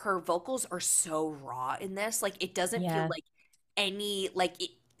also her vocals are so raw in this. Like it doesn't feel Yeah. like any like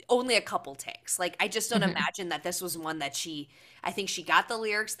only a couple takes. Like I just don't Mhm. imagine that this was one that I think she got the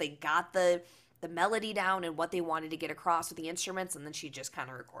lyrics, they got the melody down and what they wanted to get across with the instruments and then she just kind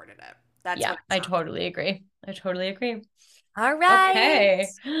of recorded it. That's Yeah, what it I sounds. totally agree. I totally agree. All right.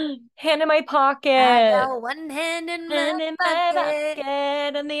 Okay. Hand in my I pocket. got one hand in my Hand in my pocket.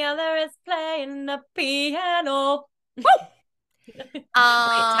 pocket, and the other is playing the piano.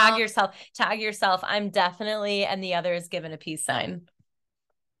 Okay, tag Um, yourself. Tag yourself. I'm definitely, and the other is given a peace sign.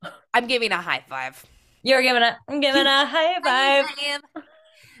 I'm giving a high five. I'm giving a high five.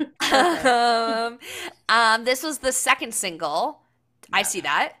 High five. Perfect. This was the second single. I Yeah. see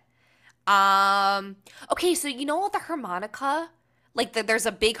that. Okay, so you know the harmonica, like there's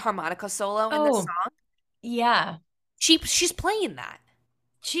a big harmonica solo in this Oh, song. yeah. She's playing that.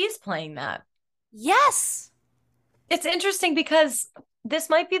 She's playing that. Yes. It's interesting because this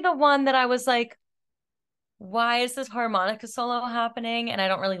might be the one that I was like, why is this harmonica solo happening? And I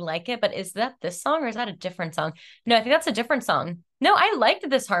don't really like it. But is that this song or is that a different song? No, I think that's a different song. No, I liked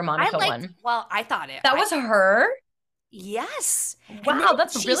this I harmonica liked, one. well, I thought it. That was her. Yes. And then Wow,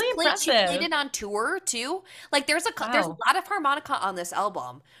 that's she's really played she played impressive. it on tour too. Like there's a Wow. lot of harmonica on this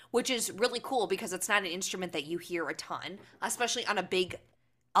album, which is really cool because it's not an instrument that you hear a ton, especially on a big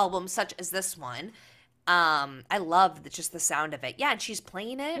album such as this one. I love just the sound of it. Yeah, and she's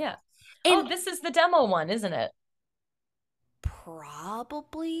playing it. Yeah. Oh, And this is the demo one, isn't it?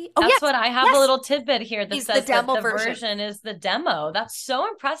 probably, oh That's yes, what I have a yes, little tidbit here that is the says that demo the version. version is the demo. That's so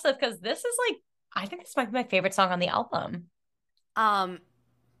impressive because this is like, I think this might be my favorite song on the album. Um,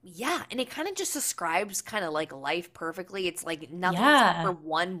 yeah, and it kind of just describes kind of like life perfectly. It's like nothing's ever Yeah,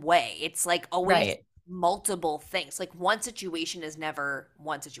 one way. It's like always right. multiple things. Like one situation is never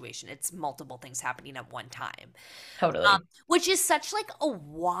one situation. It's multiple things happening at one time. Totally. Which is such like a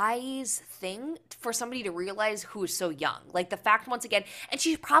wise thing for somebody to realize who is so young. Like the fact once again, and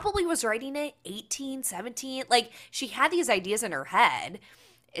she probably was writing it 18, 17. Like she had these ideas in her head.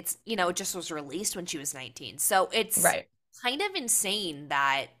 It's, it just was released when she was 19. So it's Right. kind of insane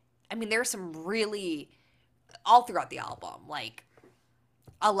that, I mean, there's some really, all throughout the album, like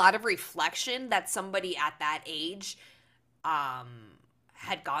a lot of reflection that somebody at that age um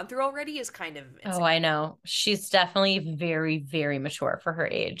had gone through already is kind of Oh, insane. I know. She's definitely very, very mature for her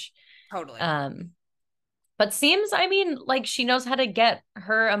age. Totally. Um, but seems, I mean, like she knows how to get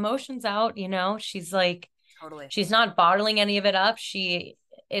her emotions out, you know? She's like, Totally. she's not bottling any of it up.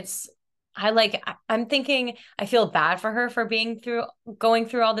 It's, I'm thinking, I feel bad for her for going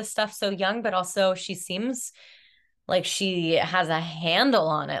through all this stuff so young, but also she seems like she has a handle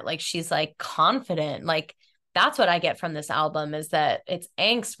on it. Like she's like confident. Like that's what I get from this album is that it's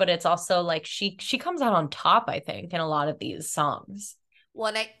angst, but it's also like she comes out on top, I think, in a lot of these songs.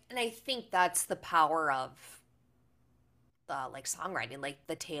 Well, and I think that's the power of the like songwriting, like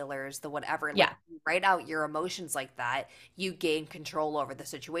the Taylors, the whatever, like Yeah. you write out your emotions like that, you gain control over the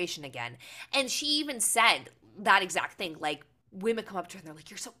situation again. And she even said that exact thing, like women come up to her and they're like,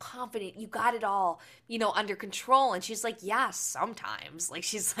 "You're so confident, you got it all, under control." And she's like, "Yeah, sometimes." Like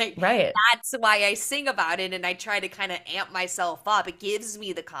she's like, Right. "That's why I sing about it and I try to kind of amp myself up. It gives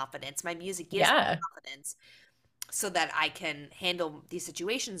me the confidence. My music gives me the Yeah. confidence so that I can handle these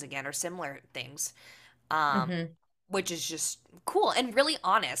situations again or similar things." Um Hmm. which is just cool and really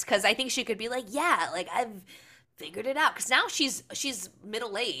honest because I think she could be like, yeah, like I've figured it out because now she's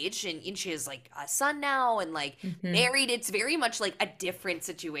middle aged and she has like a son now and like Hmm. married. It's very much like a different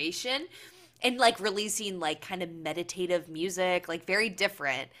situation and like releasing like kind of meditative music, like very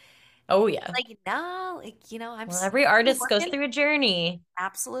different. Oh yeah. Like no, like I'm Well, every still artist goes working. through a journey.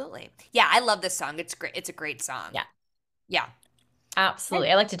 Absolutely, yeah, I love this song. It's great. It's a great song. Yeah, Yeah.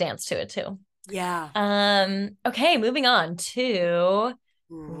 absolutely. I like to dance to it too. Yeah. Okay, moving on to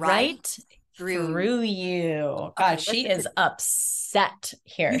Right Right through. Through You. God, Okay, she is listen. upset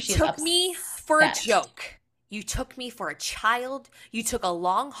here. You She's took me for a upset. joke. You took me for a child. You took a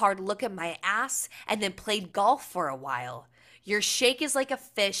long, hard look at my ass and then played golf for a while. Your shake is like a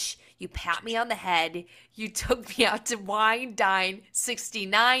fish. You pat me on the head. You took me out to wine, dine,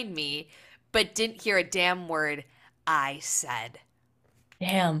 69 me, but didn't hear a damn word I said.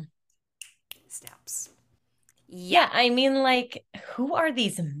 Damn. Snaps. Yeah. Yeah, I mean, like, who are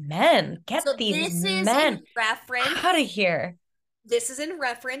these men? Get So these this is men in out of reference here.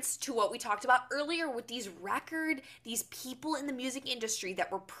 to what we talked about earlier with these people in the music industry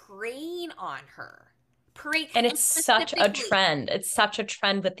that were preying on her. Preying, And and it's such a specifically, trend. It's such a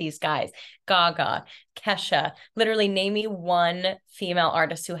trend with these guys. Gaga, Kesha, literally name me one female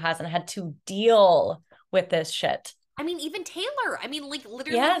artist who hasn't had to deal with this shit. I mean, even Taylor, I mean, like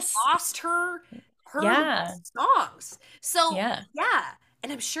literally Yes. lost her Yeah. songs. So Yeah. yeah.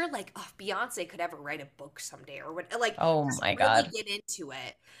 And I'm sure like Beyonce could ever write a book someday or what, like Oh just my really God. get into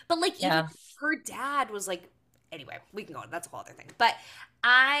it. But like even Yeah. her dad was like, anyway, we can go on. That's a whole other thing. But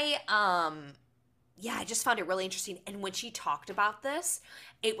I yeah, I just found it really interesting. And when she talked about this,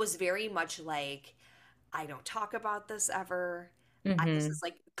 it was very much like, I don't talk about this ever. This Hmm. is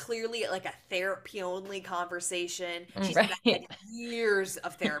like clearly like a therapy only conversation. She said I had Right. years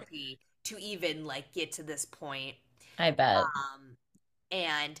of therapy to even like get to this point. I bet. Um,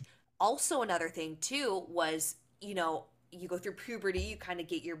 and also another thing too was, you go through puberty, you kind of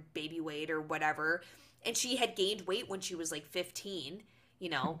get your baby weight or whatever. And she had gained weight when she was like 15,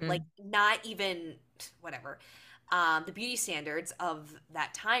 like Hmm. not even whatever. The beauty standards of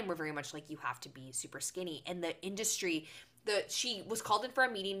that time were very much like you have to be super skinny. And the industry she was called in for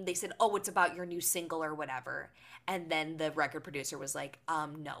a meeting. They said, "Oh, it's about your new single or whatever." And then the record producer was like,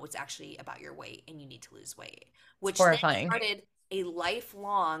 no, it's actually about your weight and you need to lose weight." It's Which then horrifying. started a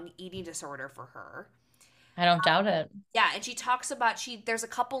lifelong eating disorder for her. I don't doubt it. Yeah, and she talks about there's a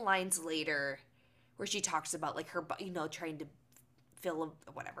couple lines later where she talks about like her, trying to fill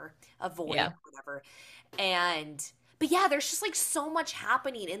whatever, a void Yeah. or whatever. And but yeah, there's just like so much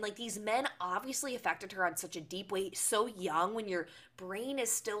happening, and like these men obviously affected her on such a deep way so young, when your brain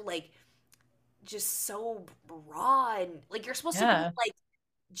is still like just so raw, and like you're supposed to be Yeah. like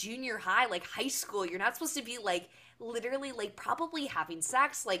junior high, like high school. You're not supposed to be like literally like probably having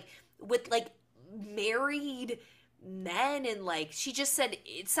sex like with like married men. And like she just said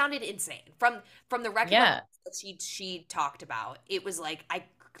it sounded insane from the record of Yeah. that she talked about. It was like I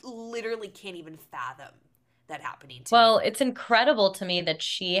literally can't even fathom that happening to me. Well, it's incredible to me that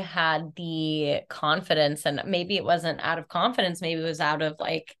she had the confidence, and maybe it wasn't out of confidence, maybe it was out of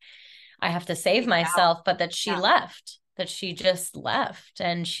like, I have to save Figure it out. myself, but that she Yeah. left, that she just left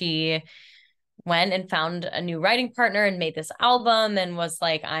and she went and found a new writing partner and made this album and was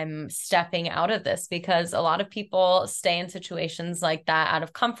like, I'm stepping out of this, because a lot of people stay in situations like that out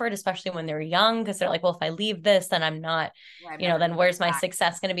of comfort, especially when they're young, because they're like, well, if I leave this, then I'm not, Yeah, I'm never then gonna get where's my back.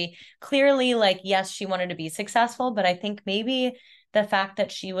 success going to be? Clearly, like, yes, she wanted to be successful, but I think maybe the fact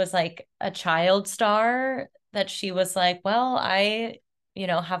that she was like a child star, that she was like, well, I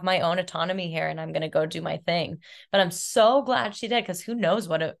have my own autonomy here and I'm going to go do my thing. But I'm so glad she did, because who knows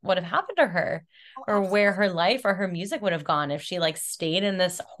what would have happened to her, Oh, or where her absolutely. life or her music would have gone if she like stayed in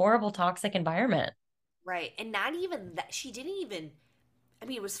this horrible toxic environment. Right. And not even that, she didn't even, I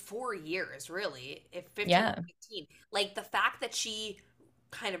mean, it was 4 years, really, if 15 or Yeah. 15. Like the fact that she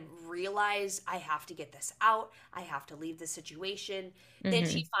kind of realized, I have to get this out, I have to leave this situation. Then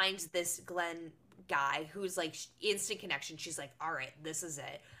she Hmm. finds this Glenn guy who's like instant connection. She's like, all right, this is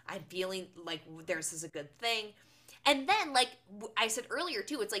it. I'm feeling like this is a good thing. And then, like I said earlier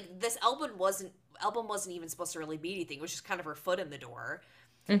too, it's like this album wasn't even supposed to really be anything. It was just kind of her foot in the door.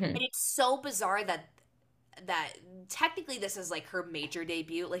 Hmm. And it's so bizarre that technically this is like her major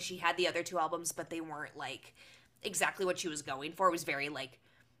debut. Like she had the other two albums, but they weren't like exactly what she was going for. It was very like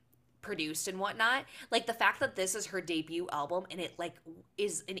produced and whatnot. Like the fact that this is her debut album and it like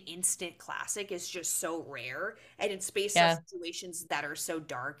is an instant classic is just so rare. And it's based on Yeah. situations that are so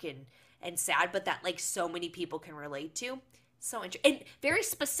dark and sad, but that like so many people can relate to. So interesting and very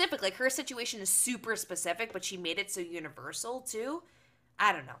specific. Like her situation is super specific, but she made it so universal too.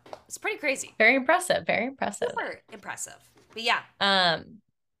 I don't know. It's pretty crazy. Very impressive. Very impressive. Super impressive. But yeah, Um,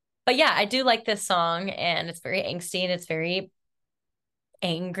 but yeah, I do like this song, and it's very angsty and it's very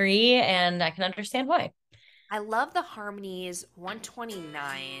angry, and I can understand why. I love the harmonies.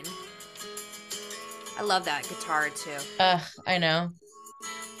 129. I love that guitar too. I know.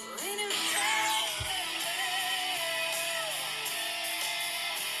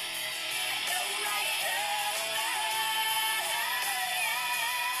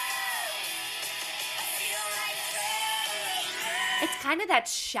 It's kind of that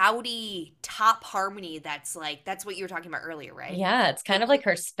shouty top harmony that's what you were talking about earlier, right? Yeah, it's kind Like of like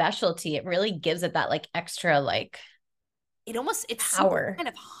her specialty. It really gives it that like extra like it's super power. kind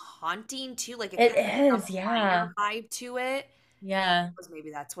of haunting too, like it It kind of has is, a yeah. minor vibe to it. Yeah. Because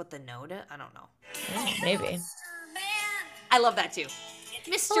maybe that's what the note is. I don't know. Maybe. I love that too.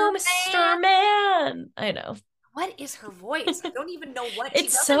 Mr. Oh, Man. Mr. Man. I know. What is her voice? I don't even know what she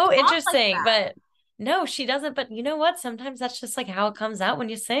It's doesn't so talk like interesting, that. but no, she doesn't. But you know what? Sometimes that's just like how it comes out when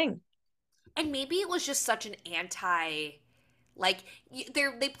you sing. And maybe it was just such an anti, like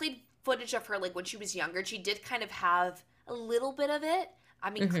they played footage of her like when she was younger. She did kind of have a little bit of it. I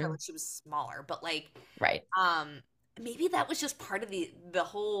mean, clearly Hmm. she was smaller, but like, Right. um, maybe that was just part of the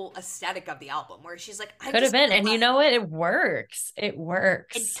whole aesthetic of the album, where she's like, I'm Could have just been. gonna And you let know what? It works. It it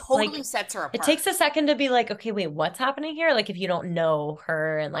works. totally Like sets her it apart. takes a second to be like, okay, wait, what's happening here? Like if you don't know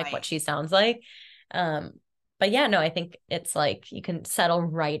her and like what Right. she sounds like. Um, but yeah, no, I think it's like you can settle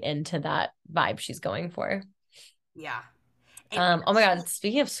right into that vibe she's going for. Yeah. And Oh my God,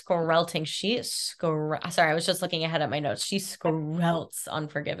 speaking of skrelting, sorry, I was just looking ahead at my notes. She skrelts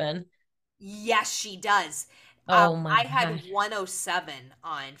Unforgiven. yes, she does. Oh my I had God. 107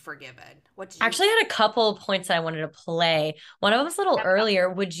 on Forgiven. What did I you? actually had a couple points that I wanted to play. One of them was a little earlier.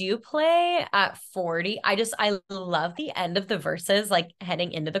 Would you play at 40? I love the end of the verses, like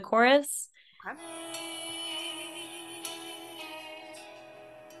heading into the chorus. Okay.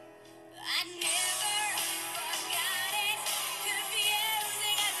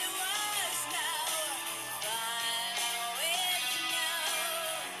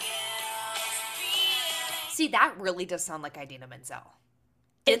 See, that really does sound like Idina Menzel.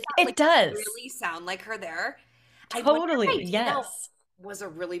 Didn't It that it like does. really sound like her there? I wonder Totally. if Idina Yes. was a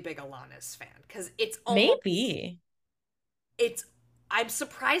really big Alanis fan because it's almost Maybe. it's I'm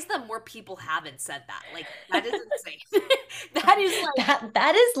surprised that more people haven't said that. Like that is insane. That is like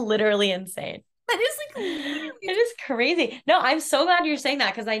That is literally insane. that is like literally It is crazy. No, I'm so glad you're saying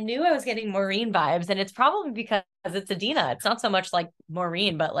that because I knew I was getting Maureen vibes, and it's probably because it's Adina. It's not so much like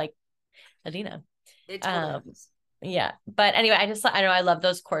Maureen, but like Adina. it totally Um, is. yeah. But anyway, I know I love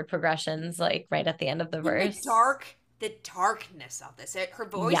those chord progressions like right at the end of the And verse. the darkness of this. Her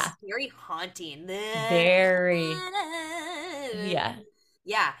voice Yeah. is very haunting. Very. Yeah.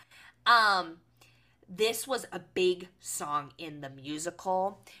 Yeah. Um, this was a big song in the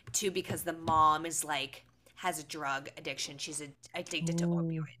musical too because the mom is like has a drug addiction. She's addicted to Ooh.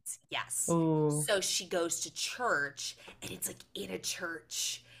 opioids. Yes. Ooh. So she goes to church and it's like in a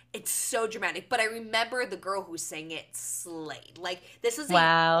church. It's so dramatic. But I remember the girl who sang it slayed. Like this is a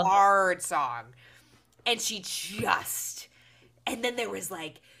Wow. hard song. And she just and then there was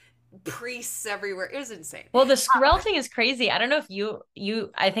like priests everywhere. It was insane. Well, the Skrill thing is crazy. I don't know if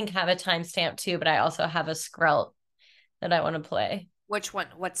you I think have a timestamp too, but I also have a Skrill that I want to play. Which one?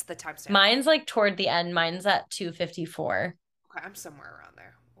 What's the timestamp? Mine's like toward the end. Mine's at 2:54. Okay, I'm somewhere around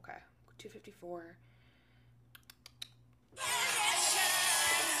there. Okay. 254.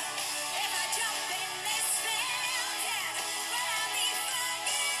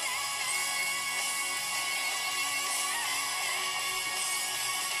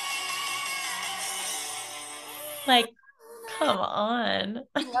 Like, come on.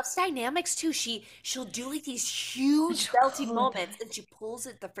 She loves dynamics too. She'll do like these huge She'll belting pull it moments back. and she pulls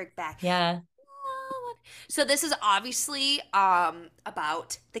it the frick back. Yeah. So this is obviously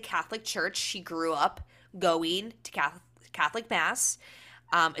about the Catholic Church. She grew up going to Catholic Mass.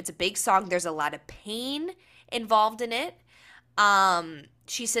 It's a big song. There's a lot of pain involved in it.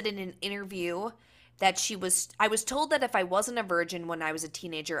 She said in an interview that I was told that if I wasn't a virgin when I was a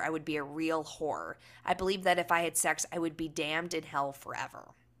teenager, I would be a real whore. I believe that if I had sex, I would be damned in hell forever.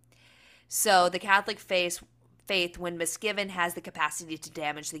 So the Catholic faith, when misgiven, has the capacity to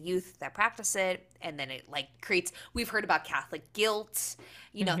damage the youth that practice it, and then it like creates. We've heard about Catholic guilt,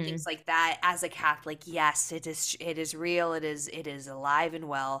 Hmm. things like that. As a Catholic, yes, it is. It is real. It is alive and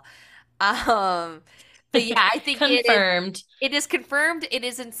well. Um, but yeah, I think it is. Confirmed. It is confirmed. It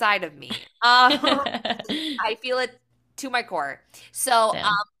is inside of me. I feel it to my core. So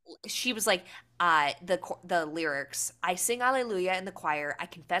Damn. she was like, the lyrics. I sing Alleluia in the choir. I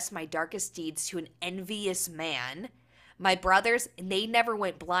confess my darkest deeds to an envious man. My brothers, they never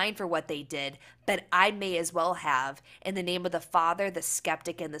went blind for what they did, but I may as well have. In the name of the Father, the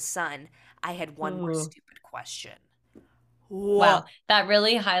skeptic, and the Son, I had one more Ooh. stupid question. Whoa. Wow. That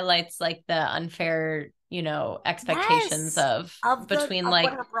really highlights like the unfair, expectations Yes. of Of the between of what like,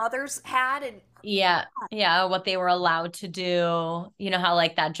 her brothers had and yeah, yeah, what they were allowed to do. You know how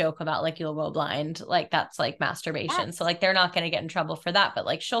like that joke about like you'll go blind, like that's like masturbation. So yes. like they're not going to get in trouble for that, but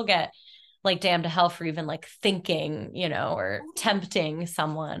like she'll get like damned to hell for even like thinking, or Totally. tempting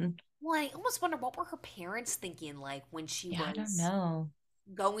someone. Well, I almost wonder what were her parents thinking like when she Yeah, I don't was know.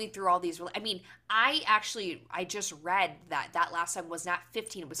 going through all these. I mean, I just read that last time was not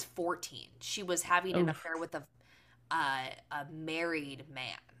 15, it was 14. She was having an Oof. affair with a married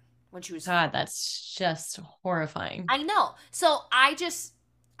man when she was God, that's just horrifying. I know. So I just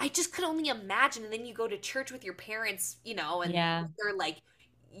could only imagine. And then you go to church with your parents, and Yeah. they're like,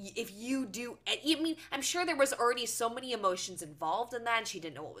 if you do, I mean, I'm sure there was already so many emotions involved in that, and she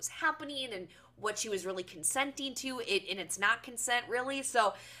didn't know what was happening and what she was really consenting to. And it's not consent really.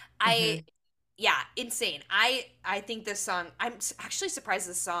 So I, Hmm. yeah, insane. I think this song. Actually surprised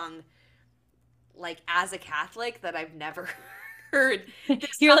this song, like as a Catholic, that I've never heard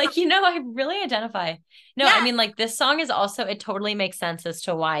this You're song. like, I really identify. No, I Yeah. mean, like, this song is also, it totally makes sense as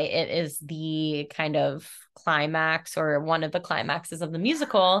to why it is the kind of climax or one of the climaxes of the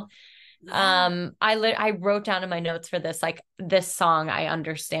musical. Yeah. I wrote down in my notes for this, like, this song, I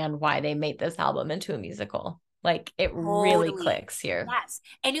understand why they made this album into a musical. Like, it really Totally. clicks here. Yes.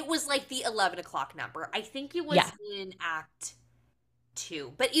 And it was like the 11 o'clock number. I think it was Yeah. in Act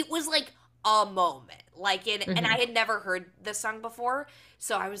Two, but it was like a moment. And I Hmm. had never heard this song before.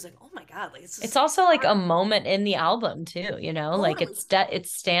 So I was like, oh my God, like, this It's is also like a moment in the album too, like totally. it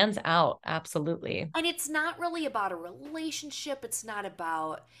stands out. Absolutely. And it's not really about a relationship. It's not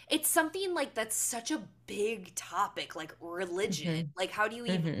about, it's something like that's such a big topic, like religion. Hmm. Like, how do you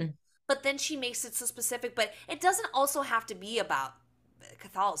even, Hmm. but then she makes it so specific, but it doesn't also have to be about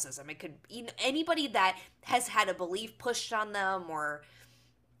Catholicism. It could, anybody that has had a belief pushed on them or,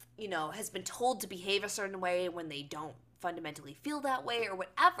 has been told to behave a certain way when they don't fundamentally feel that way or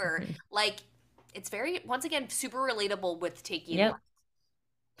whatever. Mhm. Like, it's very, once again, super relatable with taking like Yep.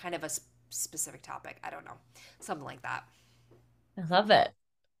 kind of a specific topic. I don't know, something like that. I love it.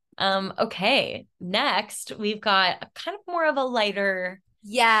 Okay. Next, we've got a kind of more of a lighter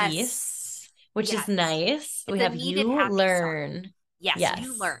Yes. piece, which is Yes. nice. We It's a have needed You happy song. Learn. Yes, you Yes.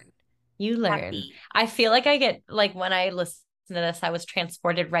 learn. You Learn. Happy. I feel like I get like when I listen to this, I was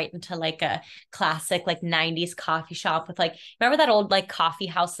transported right into like a classic like 90s coffee shop with like remember that old like coffee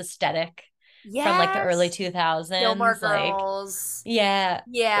house aesthetic from like the early Yes. Gilmore 2000s? Like, Girls. yeah,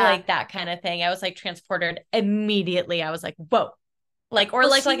 Yeah. like that kind of thing. I was like transported immediately. I was like, whoa. Like or Well,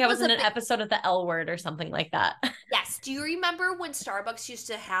 like she I was was in a an bit. episode of the L Word or something like that. Yes. Do you remember when Starbucks used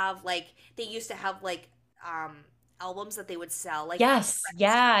to have they used to have um albums that they would sell like at Yes. breakfast?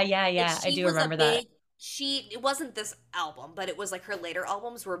 Yeah, yeah, Like yeah. I she do was a remember that. big it wasn't this album, but it was like her later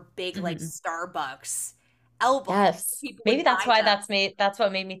albums were big like Mhm. Starbucks albums. Yes. People Maybe would that's buy why them. that's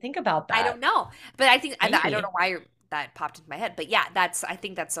what made me think about I that. don't know, but I don't know Maybe. why that popped into my head. But yeah, I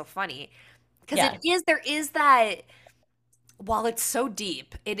think that's so funny because Yeah. there is that while it's so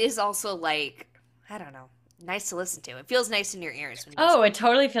deep, it is also like I don't know, nice to listen to. It feels nice in your ears when you listen. Oh, it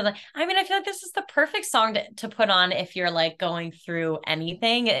totally feels like, I mean, I feel like this is the perfect song to put on if you're like going through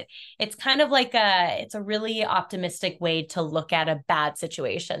anything. It's kind of like it's a really optimistic way to look at a bad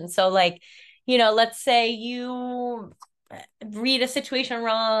situation. So like, let's say you read a situation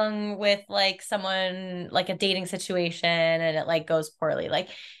wrong with like someone, like a dating situation and it like goes poorly. Like,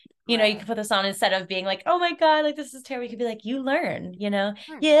 you Right. can put this on instead of being like, oh my God, like this is terrible. You could be like, you learn,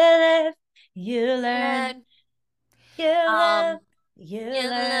 Hmm. you live, you You learn, learn. you live. Um. You You learn,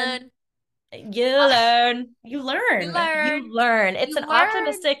 learn. you Uh, learn, you you learn, you learn. learn. It's You an learn.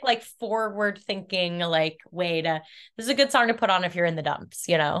 optimistic, like forward thinking, like way to, this is a good song to put on if you're in the dumps.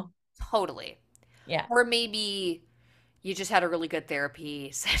 Totally. Yeah. Or maybe you just had a really good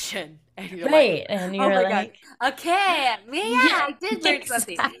therapy session and you're like, Right. And oh you're my God. like, Okay. Yeah, yeah, I did learn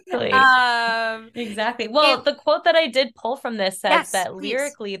something. exactly. Um, Exactly. Well, it, the quote that I did pull from this says yes, that please.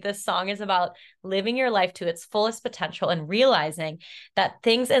 lyrically, this song is about living your life to its fullest potential and realizing that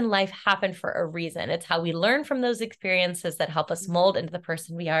things in life happen for a reason. It's how we learn from those experiences that help us Mhm. mold into the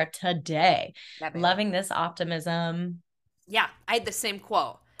person we are today. Yeah, baby. Loving this optimism. Yeah, I had the same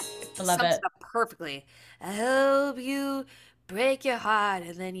quote. I It love sums it. it up perfectly. I hope you break your heart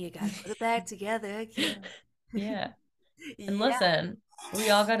and then you gotta put it back together again. Yeah. And Yeah. listen, we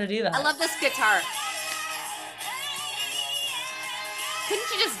all got to do I that. love this guitar. Couldn't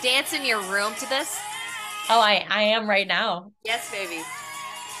you just dance in your room to this? Oh, I am right now. Yes, baby.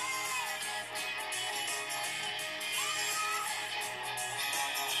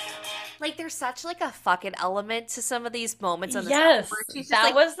 Like there's such like a fucking element to some of these moments on this album where Yes, she's just that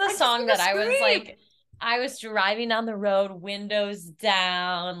like, was the I just song want that to I was scream. like, I was driving down the road, windows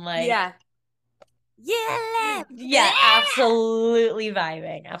down, like, Yeah. Yeah. yeah, absolutely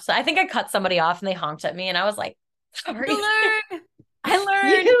vibing. Absolutely. I think I cut somebody off and they honked at me, and I was like, You sorry. learn. I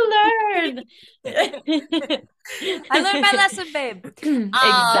learned. You learned. I learned my lesson, babe. Um,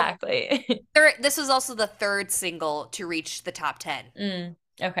 Exactly. this was also the third single to reach the top 10,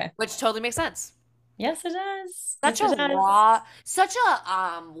 Okay. which totally makes sense. Yes, it does. Such Yes, a it does. raw, such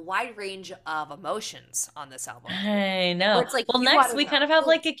a wide range of emotions on this album. I Where know. it's like Well, you next want to we kind of have know.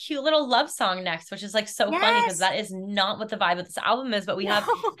 like a cute little love song next, which is like so funny because Yes. that is not what the vibe of this album is, but we have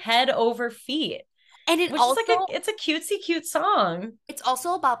No. Head Over Feet, And which is like it's a cutesy cute song. it's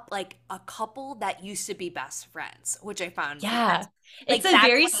also about like a couple that used to be best friends, which I found Yeah. It's like a that's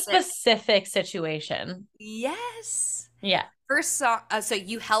very what it is. specific situation. Yes. Yeah. First song, so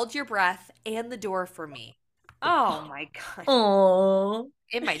you held your breath and the door for me. Oh my God. Oh.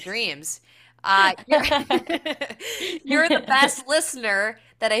 In my dreams. You're you're the best listener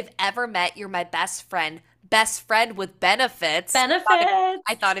that I've ever met. You're my best friend with benefits. I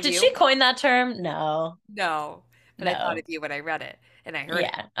Benefits. thought of Did she you. coin that term? No. No, but I thought of No. you when I read it and I heard it.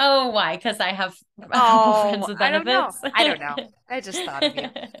 Yeah. Oh, why? Because I have a couple friends Oh, with I don't know. benefits. I don't know. I just thought of you.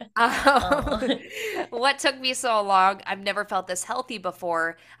 Um, Oh. what took me so long? I've never felt this healthy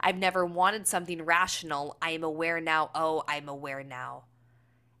before. I've never wanted something rational. I am aware now. Oh, I'm aware now.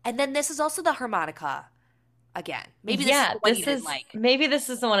 And then this is also the harmonica again. Maybe this is Yeah, the one you didn't like. maybe this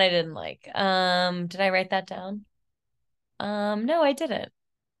is the one I didn't like. Did I write that down? No, I didn't.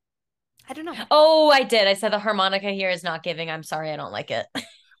 I don't know. Oh, I did. I said the harmonica here is not giving. I'm sorry, I don't like it.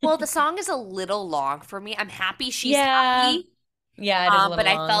 Well, the song is a little long for me. I'm happy she's Yeah, happy. Yeah, it is a But little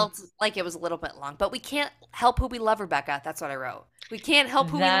I long. felt like it was a little bit long. But we can't help who we love, Rebecca. That's what I wrote. We can't help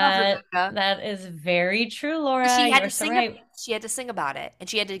who we love, That Rebecca. that is very true, Laura. She You had are to so sing right. she had to sing about it, and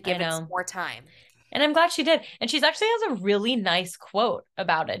she had to I give it some know. more time. And I'm glad she did. And she's actually has a really nice quote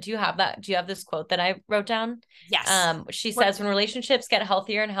about it. Do you have that? Do you have this quote that I wrote down? Yes. She What says, when relationships get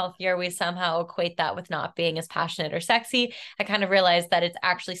healthier and healthier, we somehow equate that with not being as passionate or sexy. I kind of realized that it's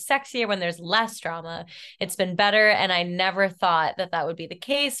actually sexier when there's less drama. It's been better. And I never thought that that would be the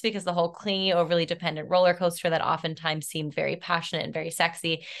case because the whole clingy, overly dependent roller coaster that oftentimes seemed very passionate and very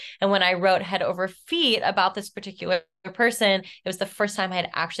sexy. And when I wrote Head Over Feet about this particular person, it was the first time I had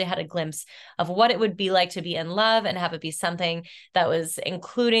actually had a glimpse of what it would be like to be in love and have it be something that was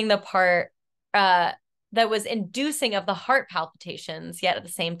including the part that was inducing of the heart palpitations, yet at the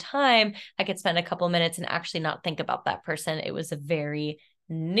same time I could spend a couple minutes and actually not think about that person. It was a very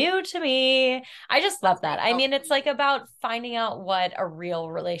new to me. I just love that. I so mean, it's sweet. like about finding out what a real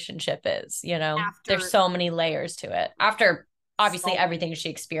relationship is, you know. There's After so many layers to it after obviously so many, everything she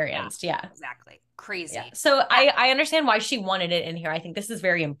yeah, experienced. Yeah. exactly. Yeah. Crazy. So Yeah, I understand why she wanted it in here. I think this is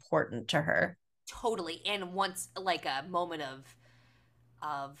very important to her. totally. And once like a moment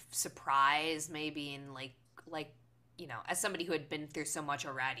of surprise, maybe, and like as somebody who had been through so much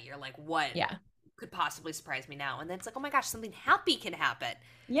already, you're like, what Yeah. could possibly surprise me now? And then it's like, oh my gosh, something happy can happen.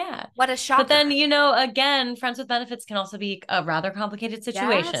 Yeah. What a But shocker. then, again, friends with benefits can also be a rather complicated Yes,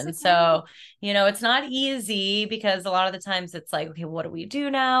 situation. it can. So, it's not easy because a lot of the times it's like, okay, what do we do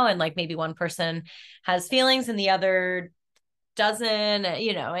now? And like maybe one person has feelings and the other doesn't,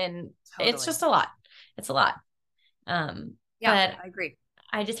 and it's Totally. just a lot. It's a lot. Yeah, But I agree.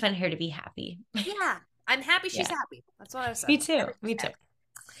 I just want her to be happy. Yeah, I'm happy she's Yeah. happy. That's what I said. Me I'm too. happy she's Me too. happy.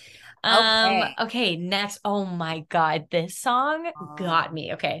 Okay. Okay, next. Oh my God, this song got Um,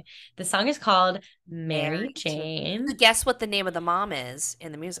 me. Okay. The song is called Mary Mary Jane. Jane. Guess what the name of the mom is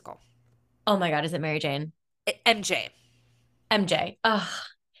in the musical? Oh my God, is it Mary Jane? MJ. MJ. Ugh.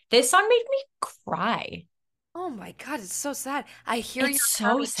 This song made me cry. Oh my God, it's so sad. I hear It's you're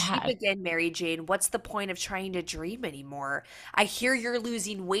so sounding cheap sad. again, Mary Jane. What's the point of trying to dream anymore? I hear you're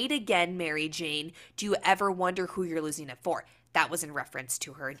losing weight again, Mary Jane. Do you ever wonder who you're losing it for? That was in reference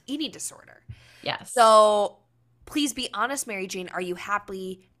to her eating disorder. Yes. So please be honest, Mary Jane. Are you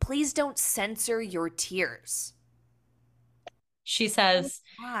happy? Please don't censor your tears. She Oh says,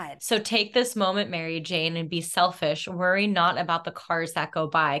 God. so take this moment, Mary Jane, and be selfish. Worry not about the cars that go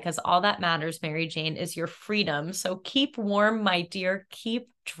by, because all that matters, Mary Jane, is your freedom. So keep warm, my dear. Keep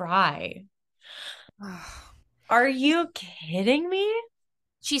dry. Are you kidding me?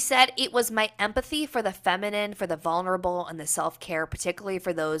 She said it was my empathy for the feminine, for the vulnerable, and the self care, particularly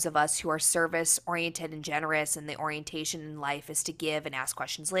for those of us who are service oriented and generous, and the orientation in life is to give and ask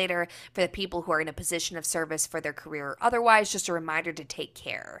questions later. For the people who are in a position of service for their career or otherwise, just a reminder to take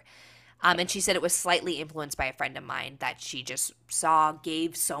care. And she said it was slightly influenced by a friend of mine that she just saw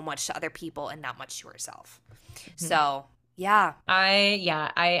gave so much to other people and not much to herself. Mhm. So, yeah.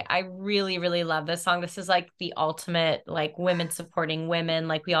 I really, really love this song. This is like the ultimate, like women supporting women.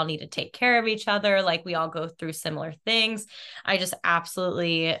 Like we all need to take care of each other. Like we all go through similar things. I just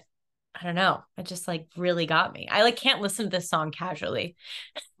absolutely, I don't know. It just like really got me. I like can't listen to this song casually.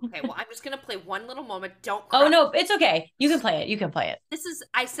 Okay, well, I'm just going to play one little moment. Don't Oh cry. no, it's okay. You can play it. You can play This is,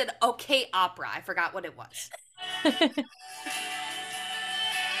 I said, okay, opera. I forgot what it was. it.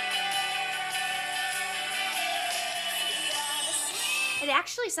 It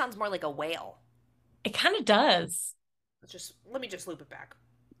actually sounds more like a whale. It kind of does. Let me just loop it back.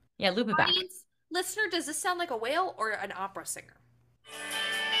 Yeah, loop it back. Audience, listener, does this sound like a whale or an opera singer?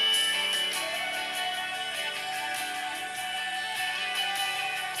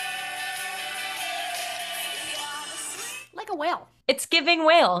 Like a whale. It's giving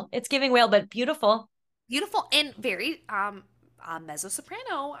whale. It's giving whale, but beautiful. Beautiful and very mezzo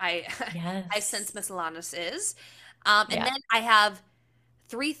soprano. I I sense Yes. Miss Alanis is. And Yeah. then I have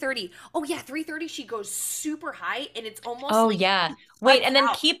 3:30. Oh yeah, 3:30 she goes super high and it's almost Oh like yeah. she Wait, cuts and then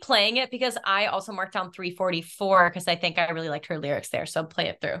out. keep playing it because I also marked down 344 because I think I really liked her lyrics there. So play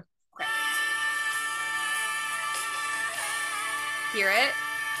it through. Okay. Hear it?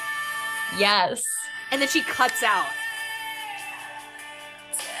 Yes. And then she cuts out.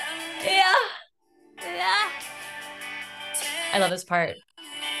 Yeah. Yeah. I love this part.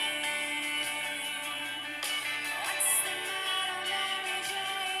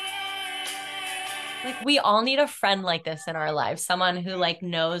 Like we all need a friend like this in our lives, someone who like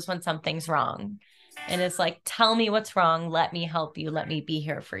knows when something's wrong and is like, tell me what's wrong, let me help you, let me be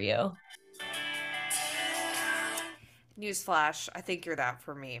here for you. Newsflash, I think you're that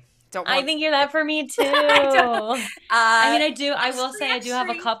for me. Don't I want. think you're that for me too. I don't. I mean, I will X3, say X3. I Of do have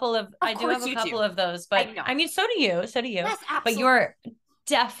course a you couple do. of those, I but know. I mean, so do you, so do you. Yes, But absolutely. you're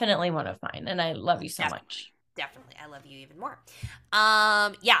definitely one of mine, and I love you so Definitely. much. Definitely. I love you even more.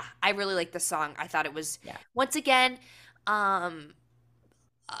 Yeah, I really like the song. I thought it was Yeah. once again um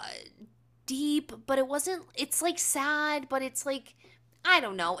uh deep, but it wasn't it's like sad, but it's like I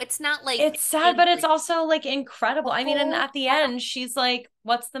don't know. It's not like It's sad, but it's angry. also like incredible. I mean, and Oh, at the yeah. end, she's like,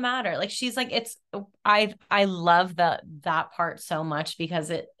 "What's the matter?" Like she's like, "It's." I love that part so much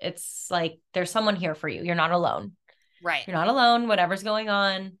because it's like there's someone here for you. You're not alone. Right. You're not alone. Whatever's going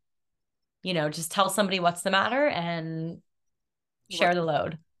on, just tell somebody what's the matter and share Work. the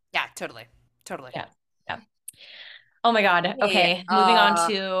load. Yeah, totally. Totally. Yeah. Yeah. Oh my God. Hey, Okay. Moving on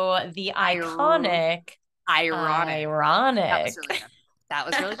to the ir- iconic ironic. That was ironic. really good. That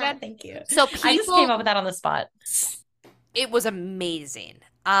was really good. Thank you. So I just came people up with that on the spot. it was amazing.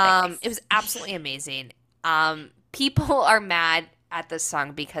 It was Thanks. absolutely amazing. People are mad at this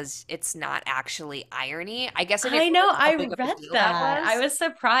song because it's not actually irony. I guess I didn't I know. realize how I big of a read deal that that. I was. was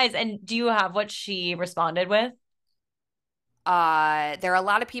surprised. And do you have what she responded with? There are a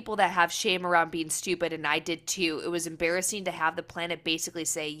lot of people that have shame around being stupid, and I did too. It was embarrassing to have the planet basically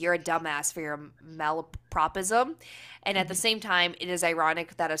say, "You're a dumbass for your malapropism." And at the Mhm. same time, it is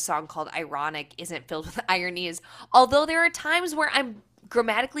ironic that a song called Ironic isn't filled with ironies. Although there are times where I'm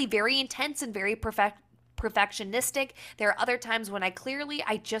grammatically very intense and very perfectionistic, there are other times when I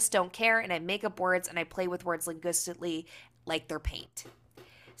just don't care and I make up words and I play with words linguistically like they're paint.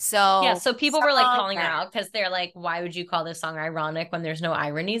 Yeah. So, So people were like song calling her that out because they're like, why would you call this song ironic when there's no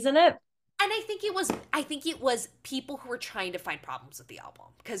ironies in it? and I think it was people who were trying to find problems with the album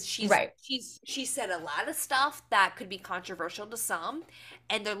because Right. she said a lot of stuff that could be controversial to some,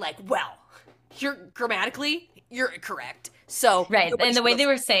 and they're like, well, you're grammatically you're correct, so Right. nobody And the should way they listen.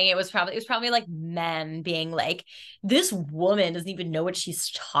 were saying it was probably like men being like, this woman doesn't even know what she's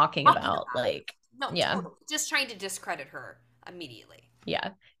talking Talking about. about Like, no, yeah. totally just trying to discredit her immediately.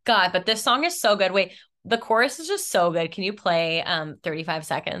 Yeah. God, but this song is so good. Wait, the chorus is just so good. Can you play 35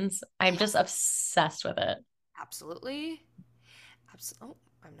 seconds? I'm Yeah, just obsessed with it. absolutely. Oh,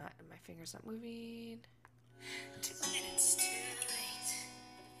 I'm not. My finger's not moving. 2 minutes too late,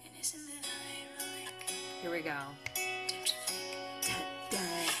 and isn't it ironic? Here we go.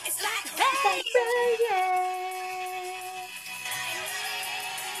 It's like It's like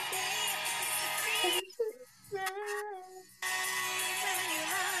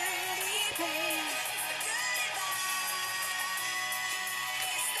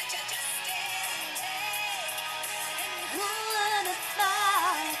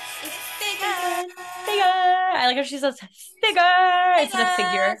figure. I like how she says figure instead of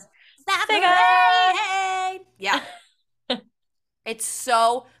figure. Figure. Yeah, it's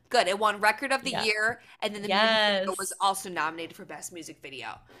so good. It won Record of the Yeah. Year, and then the music video was Yes. also nominated for Best Music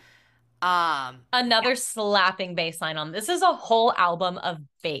Video. Yeah, Another slapping bass line on this is a whole album of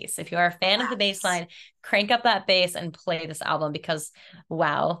bass. If you are a fan of the bass yes. line, crank up that bass and play this album because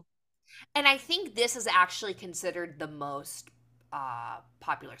wow. And I think this is actually considered the most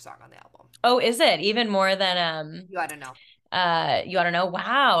popular song on the album. Oh, is it even more than You ought to know. you ought to know?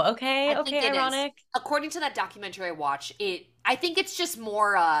 Wow. I Okay. think Okay, it is. ironic. According to that documentary I watched, I think it's just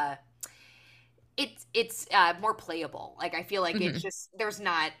more it's more playable. Like I feel like it's Hmm. just there's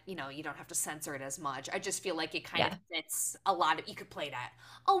not, you don't have to censor it as much. I just feel like it kind of Yeah. fits a lot of you could play it at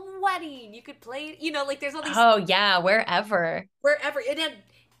a wedding, you could play it, like there's all these Oh yeah, wherever. wherever it had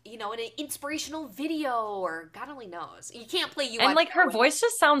in an inspirational video or God only knows. You can't play you And on like her with voice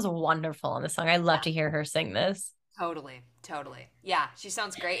just sounds wonderful on the song. I love yeah. to hear her sing this. Totally, totally. Yeah, she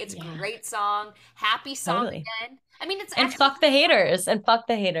sounds great. It's a Yeah, great song. Happy song totally. again. I mean, it's And actually fuck the haters. And fuck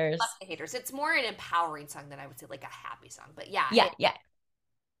the fuck haters. the haters. It's more an empowering song than I would say like a happy song. But yeah, Yeah, yeah.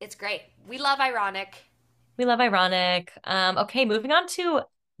 it's great. We love Ironic. We love ironic. Okay, moving on to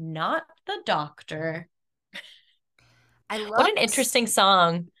Not the Doctor. I What love an this. interesting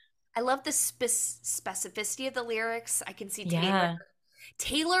song. I love the specificity of the lyrics. I can see Taylor. Yeah.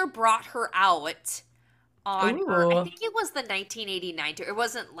 Taylor brought her out on her, I Ooh. think it was the 1989 tour. It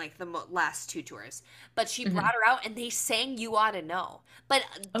wasn't like the last two tours, but she brought Hmm. her out and they sang You Ought to Know. But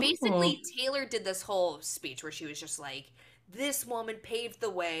Oh. basically, Taylor did this whole speech where she was just like, this woman paved the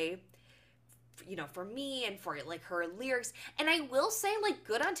way, for me and for like her lyrics. And I will say, like,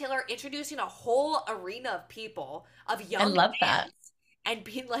 good on Taylor introducing a whole arena of people, of I young love that. fans. And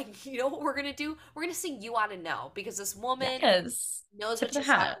being like, you know what we're gonna do? We're gonna sing "You Ought to Know" because this woman Yes. knows Tip what of the she's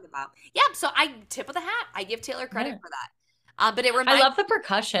hat. talking about. Yeah, so I tip of the hat. I give Taylor credit Yeah. for that. But it I reminds love the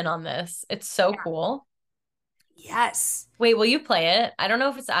percussion on this. It's so yeah, cool. Yes. Wait, will you play it? I don't know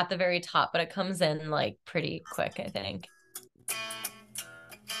if it's at the very top, but it comes in like pretty quick, I think.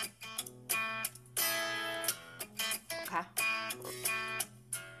 Okay.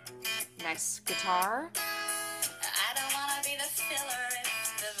 Nice guitar. I don't wanna be the filler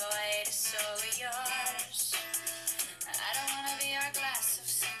if the void is solely yours. I don't wanna be our glass of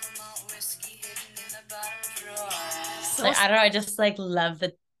single malt whiskey hidden in the bottom drawer. So Like, I don't know, I just like love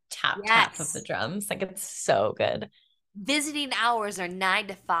the tap tap of the yes. drums. Like it's so good. Visiting hours are 9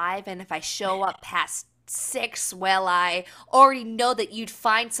 to 5, and if I show up past 6, well, I already know that you'd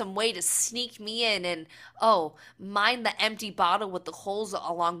find some way to sneak me in and, oh, mind the empty bottle with the holes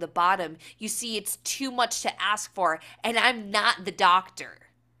along the bottom. You see, it's too much to ask for, and I'm not the doctor.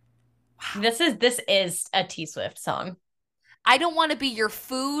 Wow. This is a T Swift song. I don't want to be your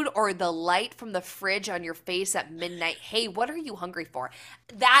food or the light from the fridge on your face at midnight. Hey, what are you hungry for?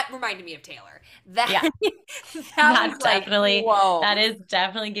 That reminded me of Taylor. Yeah. That that was That's like, definitely whoa. that is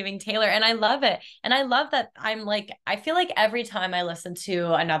definitely giving Taylor, and I love it. And I love that I'm like I feel like every time I listen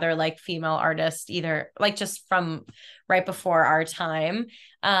to another like female artist, either like just from right before our time,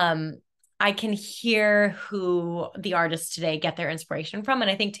 um I can hear who the artists today get their inspiration from,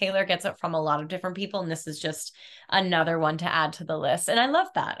 and I think Taylor gets it from a lot of different people, and this is just another one to add to the list. And I love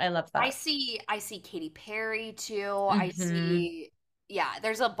that. I love that. I see Katy Perry too. I Hmm. see yeah,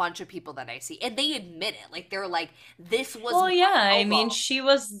 there's a bunch of people that I see and they admit it. Like they're like this was Well, my yeah, I album. mean, she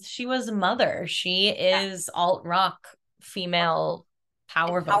was a mother. She Yeah. is alt rock female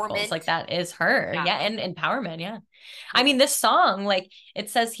power vocals. Like Empowerment. that is her. Yeah. Yeah, and empowerment, yeah. I Totally. mean, this song, like it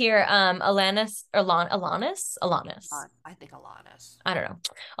says here, Alanis. I think Alanis. I don't know. It's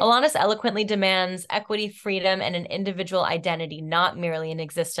Alanis eloquently demands equity, freedom, and an individual identity, not merely an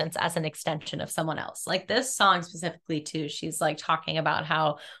existence as an extension of someone else. Like this song specifically, too, she's like talking about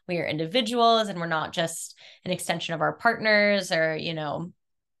how we are individuals and we're not just an extension of our partners or,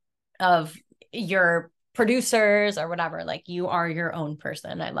 of your producers or whatever. Like you are your own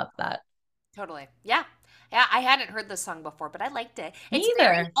person. I love that. totally. Yeah. Yeah, I hadn't heard this song before, but I liked it. Me It's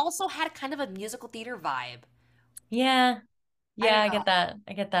very either. also had kind of a musical theater vibe. Yeah. I Yeah, don't I know. get that.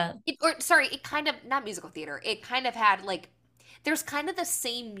 I get that. Or sorry, it kind of not musical theater. It kind of had like there's kind of the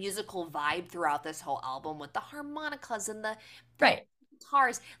same musical vibe throughout this whole album with the harmonicas and the Right.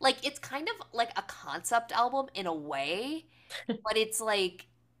 guitars. Like it's kind of like a concept album in a way, but it's like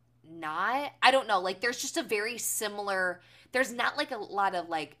not. I don't know. Like there's just a very similar there's not like a lot of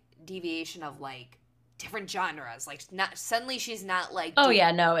like deviation of like different genres. Like not suddenly she's not like Oh doing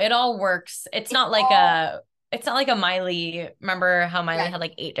yeah, no, it all works. it's all It's not like a Miley. Remember how Miley yeah, had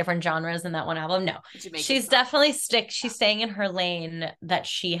like eight different genres in that one album? No. Jamaican She's stuff. definitely Yeah. she's staying in her lane that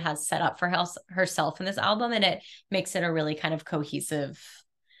she has set up for herself in this album, and it makes it a really kind of cohesive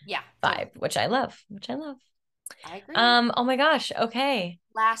Yeah, totally. vibe, which I love, which I love. I agree. Oh my gosh. Okay.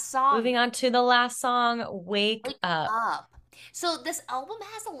 Last song. Moving on to the last song, Wake Wake Up. up. So this album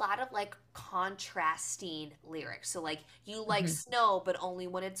has a lot of like contrasting lyrics. So like you like Mhm. snow, but only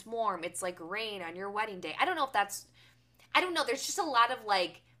when it's warm. It's like rain on your wedding day. I don't know if that's I don't know. There's just a lot of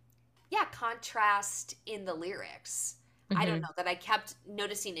like yeah, contrast in the lyrics. I don't know Mhm. that I kept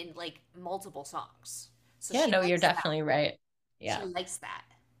noticing in like multiple songs. So Yeah, she no, you're likes that. definitely right. She Yeah. likes that.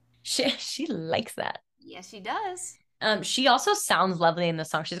 She likes that. Yes, she does. She also sounds lovely in the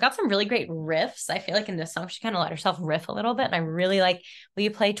song. She's got some really great riffs. I feel like in this song, she kind of let herself riff a little bit. And I really like, will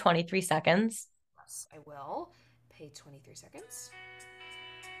you play 23 seconds? Yes, I will. Pay 23 seconds.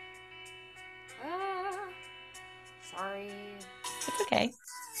 Ah, sorry. It's okay.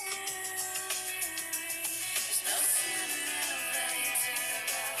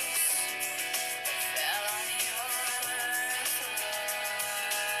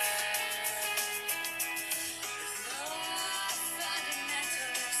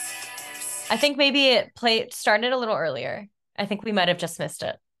 I think maybe it started a little earlier. I think we might have just missed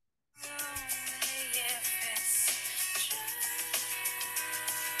it.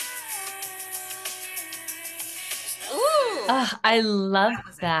 Ooh, I love that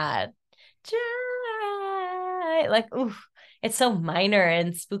was it. that. Like, ooh, it's so minor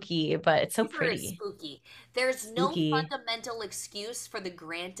and spooky, but it's so Super pretty. spooky. There's no Spooky, fundamental excuse for the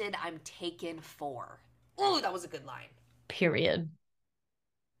granted I'm taken for. Ooh, that was a good line. period.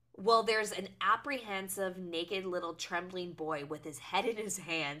 Well, there's an apprehensive, naked little trembling boy with his head in his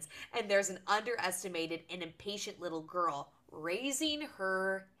hands, and there's an underestimated and impatient little girl raising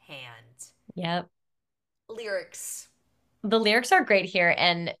her hand. Yep. Lyrics. The lyrics are great here,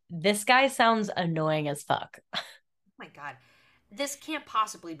 and this guy sounds annoying as fuck. Oh my God. This can't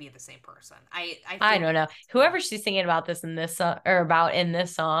possibly be the same person. I I feel like don't know. it's Whoever she's singing about this in this or about in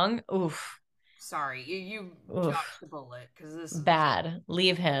this song, oof, sorry. You dodged Oof, the bullet because this is bad.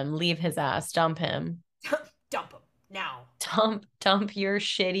 Leave him. Leave his ass. Dump him. dump him now. Dump your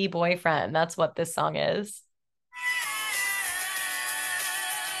shitty boyfriend. That's what this song is.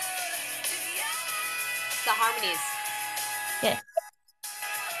 The harmonies. Yeah.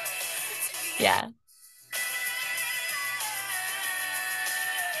 Yeah.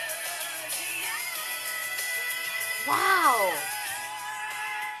 Wow.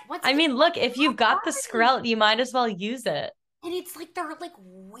 Once I again, mean, look, if you've got the harmony. Skrill, you might as well use it. And it's like they're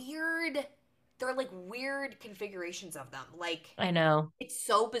like weird configurations of them. Like I know. it's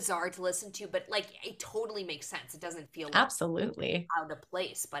so bizarre to listen to, but like it totally makes sense. It doesn't feel like Absolutely. out of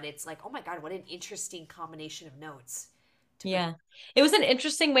place, but it's like, oh my God, what an interesting combination of notes to put Yeah. It was an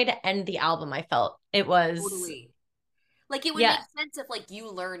interesting way to end the album, I felt. It was, totally. Like it would make yeah. sense if like You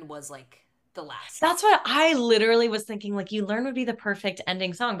Learn was like the last song. That's what I literally was thinking. Like, You Learn would be the perfect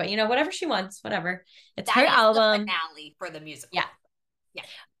ending song, but whatever she wants, whatever. It's That her is the album. finale for the musical. Yeah. Yeah.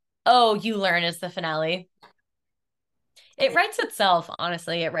 Oh, You Learn is the finale. And It then writes itself,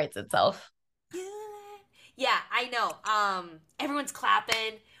 honestly. It writes itself. yeah, I know. Everyone's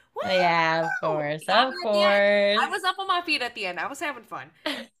clapping. Yeah, of Woo! course. Got Of me at the end. I course. was up on my feet at the end. I was having fun.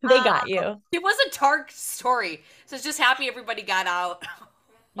 They got you. It was a dark story, so it's just happy everybody got out.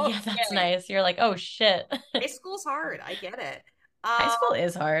 Yeah, that's Okay. nice. You're like, oh shit. High school's hard. I get it. High Um, school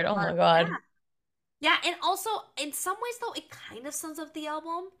is hard. Oh my yeah. God. Yeah, and also in some ways though, it kind of sums up the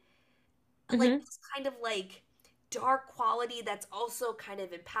album. Like Hmm. this kind of like dark quality that's also kind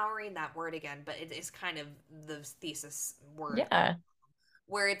of empowering, that word again, but it is kind of the thesis word Yeah.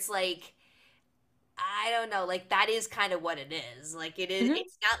 where it's like I don't know, like that is kind of what it is. Like Hmm.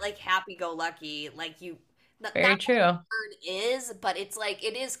 it's not like happy go lucky, like Very that's what true. word is, but it's like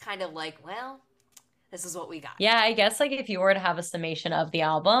it is kind of like, well, this is what we got. Yeah, I guess like if you were to have a summation of the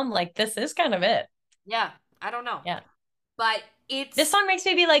album, like this is kind of it. Yeah, I don't know. Yeah. But This it's song makes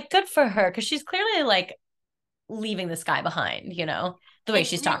me be like, good for her, because she's clearly like leaving this guy behind, the way and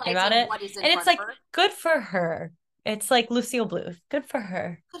she's talking about realizing it. what is in And it's front of like, her. good for her. It's like Lucille Bluth. Good for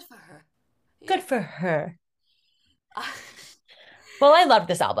her. Good for her. Good Yeah. for her. Uh, Well, I loved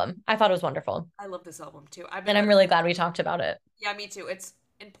this album. I thought it was wonderful. I love this album too. I've been And I'm really really glad we talked about it. yeah, me too. It's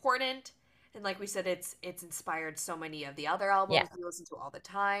important, and like we said, it's inspired so many of the other Yeah. albums we listen to all the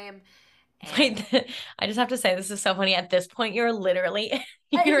time. And Wait, I just have to say, this is so funny. At this point, you're literally,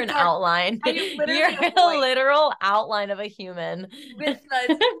 you're it's an dark. outline. I am You're literally a a void literal outline of a human.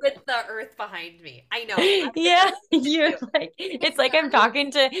 with the earth behind me. I know. I've been Yeah, listening you're to like, it's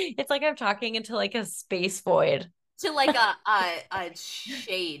it's like I'm talking into like a space void. to like a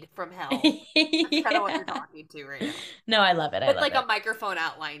shade from hell. That's kind of what you're Yeah. talking to right now. No, I love it. I With love like a it. microphone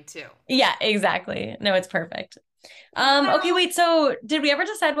outline too. Yeah, exactly. No, it's perfect. Okay, Well, wait. So did we ever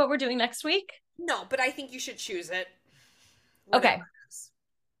decide what we're doing next week? no, but I think you should choose it. Whatever Okay, it is.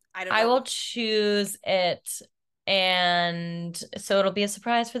 I don't I know. will choose it, and so it'll be a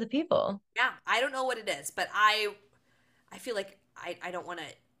surprise for the people. Yeah, I don't know what it is, but I feel like I don't want to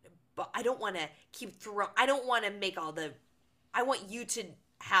but I don't want to keep throwing I don't want to make all the I want you to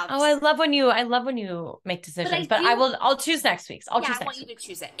have Oh, I love when you make but I decisions, but do I'll choose next week's. I'll yeah, choose I want next you to week's.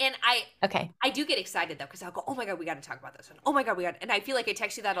 choose it. And Okay. I do get excited though because I'll go, "Oh my God, we got to talk about this one. Oh my God, we got." And I feel like I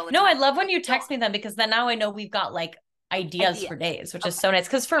text you that all the No, time. I love when Like, you no text me them because then now I know we've got like ideas for ideas. days, which is Okay. so nice.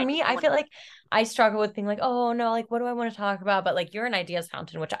 Because for I me, just don't I want feel to like I struggle with being like, oh no, like what do I want to talk about? But like you're an ideas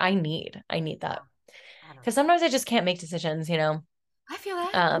fountain, which I need. I need that. I don't Because know. sometimes I just can't make decisions. I feel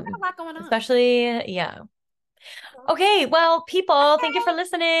that. We got Um, a lot going on. especially, yeah. Okay. Okay, well, people, thank you for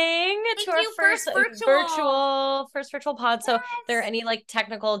listening to Thank our you. First virtual. first virtual pod. So if there are Yes. any like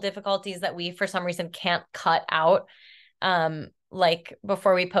technical difficulties that we for some reason can't cut out like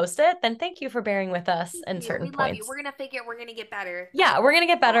before we post it, then thank you for bearing with us Thank in you. certain We love you. points. We're gonna figure we're gonna get better. That's Yeah, we're gonna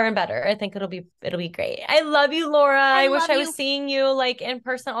get better and better. I think it'll be great. I love you, Laura. I I wish love I was you. seeing you like in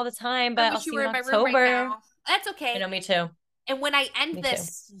person all the time, I but I'll wish you see you were in in my room right October. now. That's I okay. know, me too. And when I end Me too.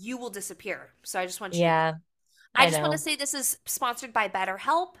 this, you will disappear. So I just want you to know. Yeah, I I just want to know. say this is sponsored by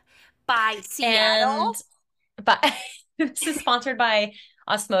BetterHelp, by And Seattle. but this is sponsored by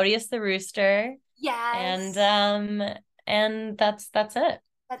Osmodius the Rooster. And Yes. um and that's it.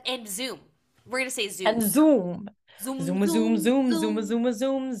 And Zoom. We're gonna say And Zoom. Zoom. Zoom, Zoom, zoom, zoom, zoom, zoom, zoom. zoom,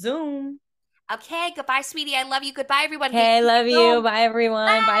 zoom, zoom. Okay, goodbye, sweetie. I love you. Goodbye, everyone. Get Okay, you love you. Zoom. Bye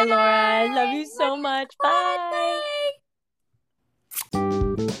everyone. Bye Laura. Love Bye. you Love so you so much. much. Bye. Bye.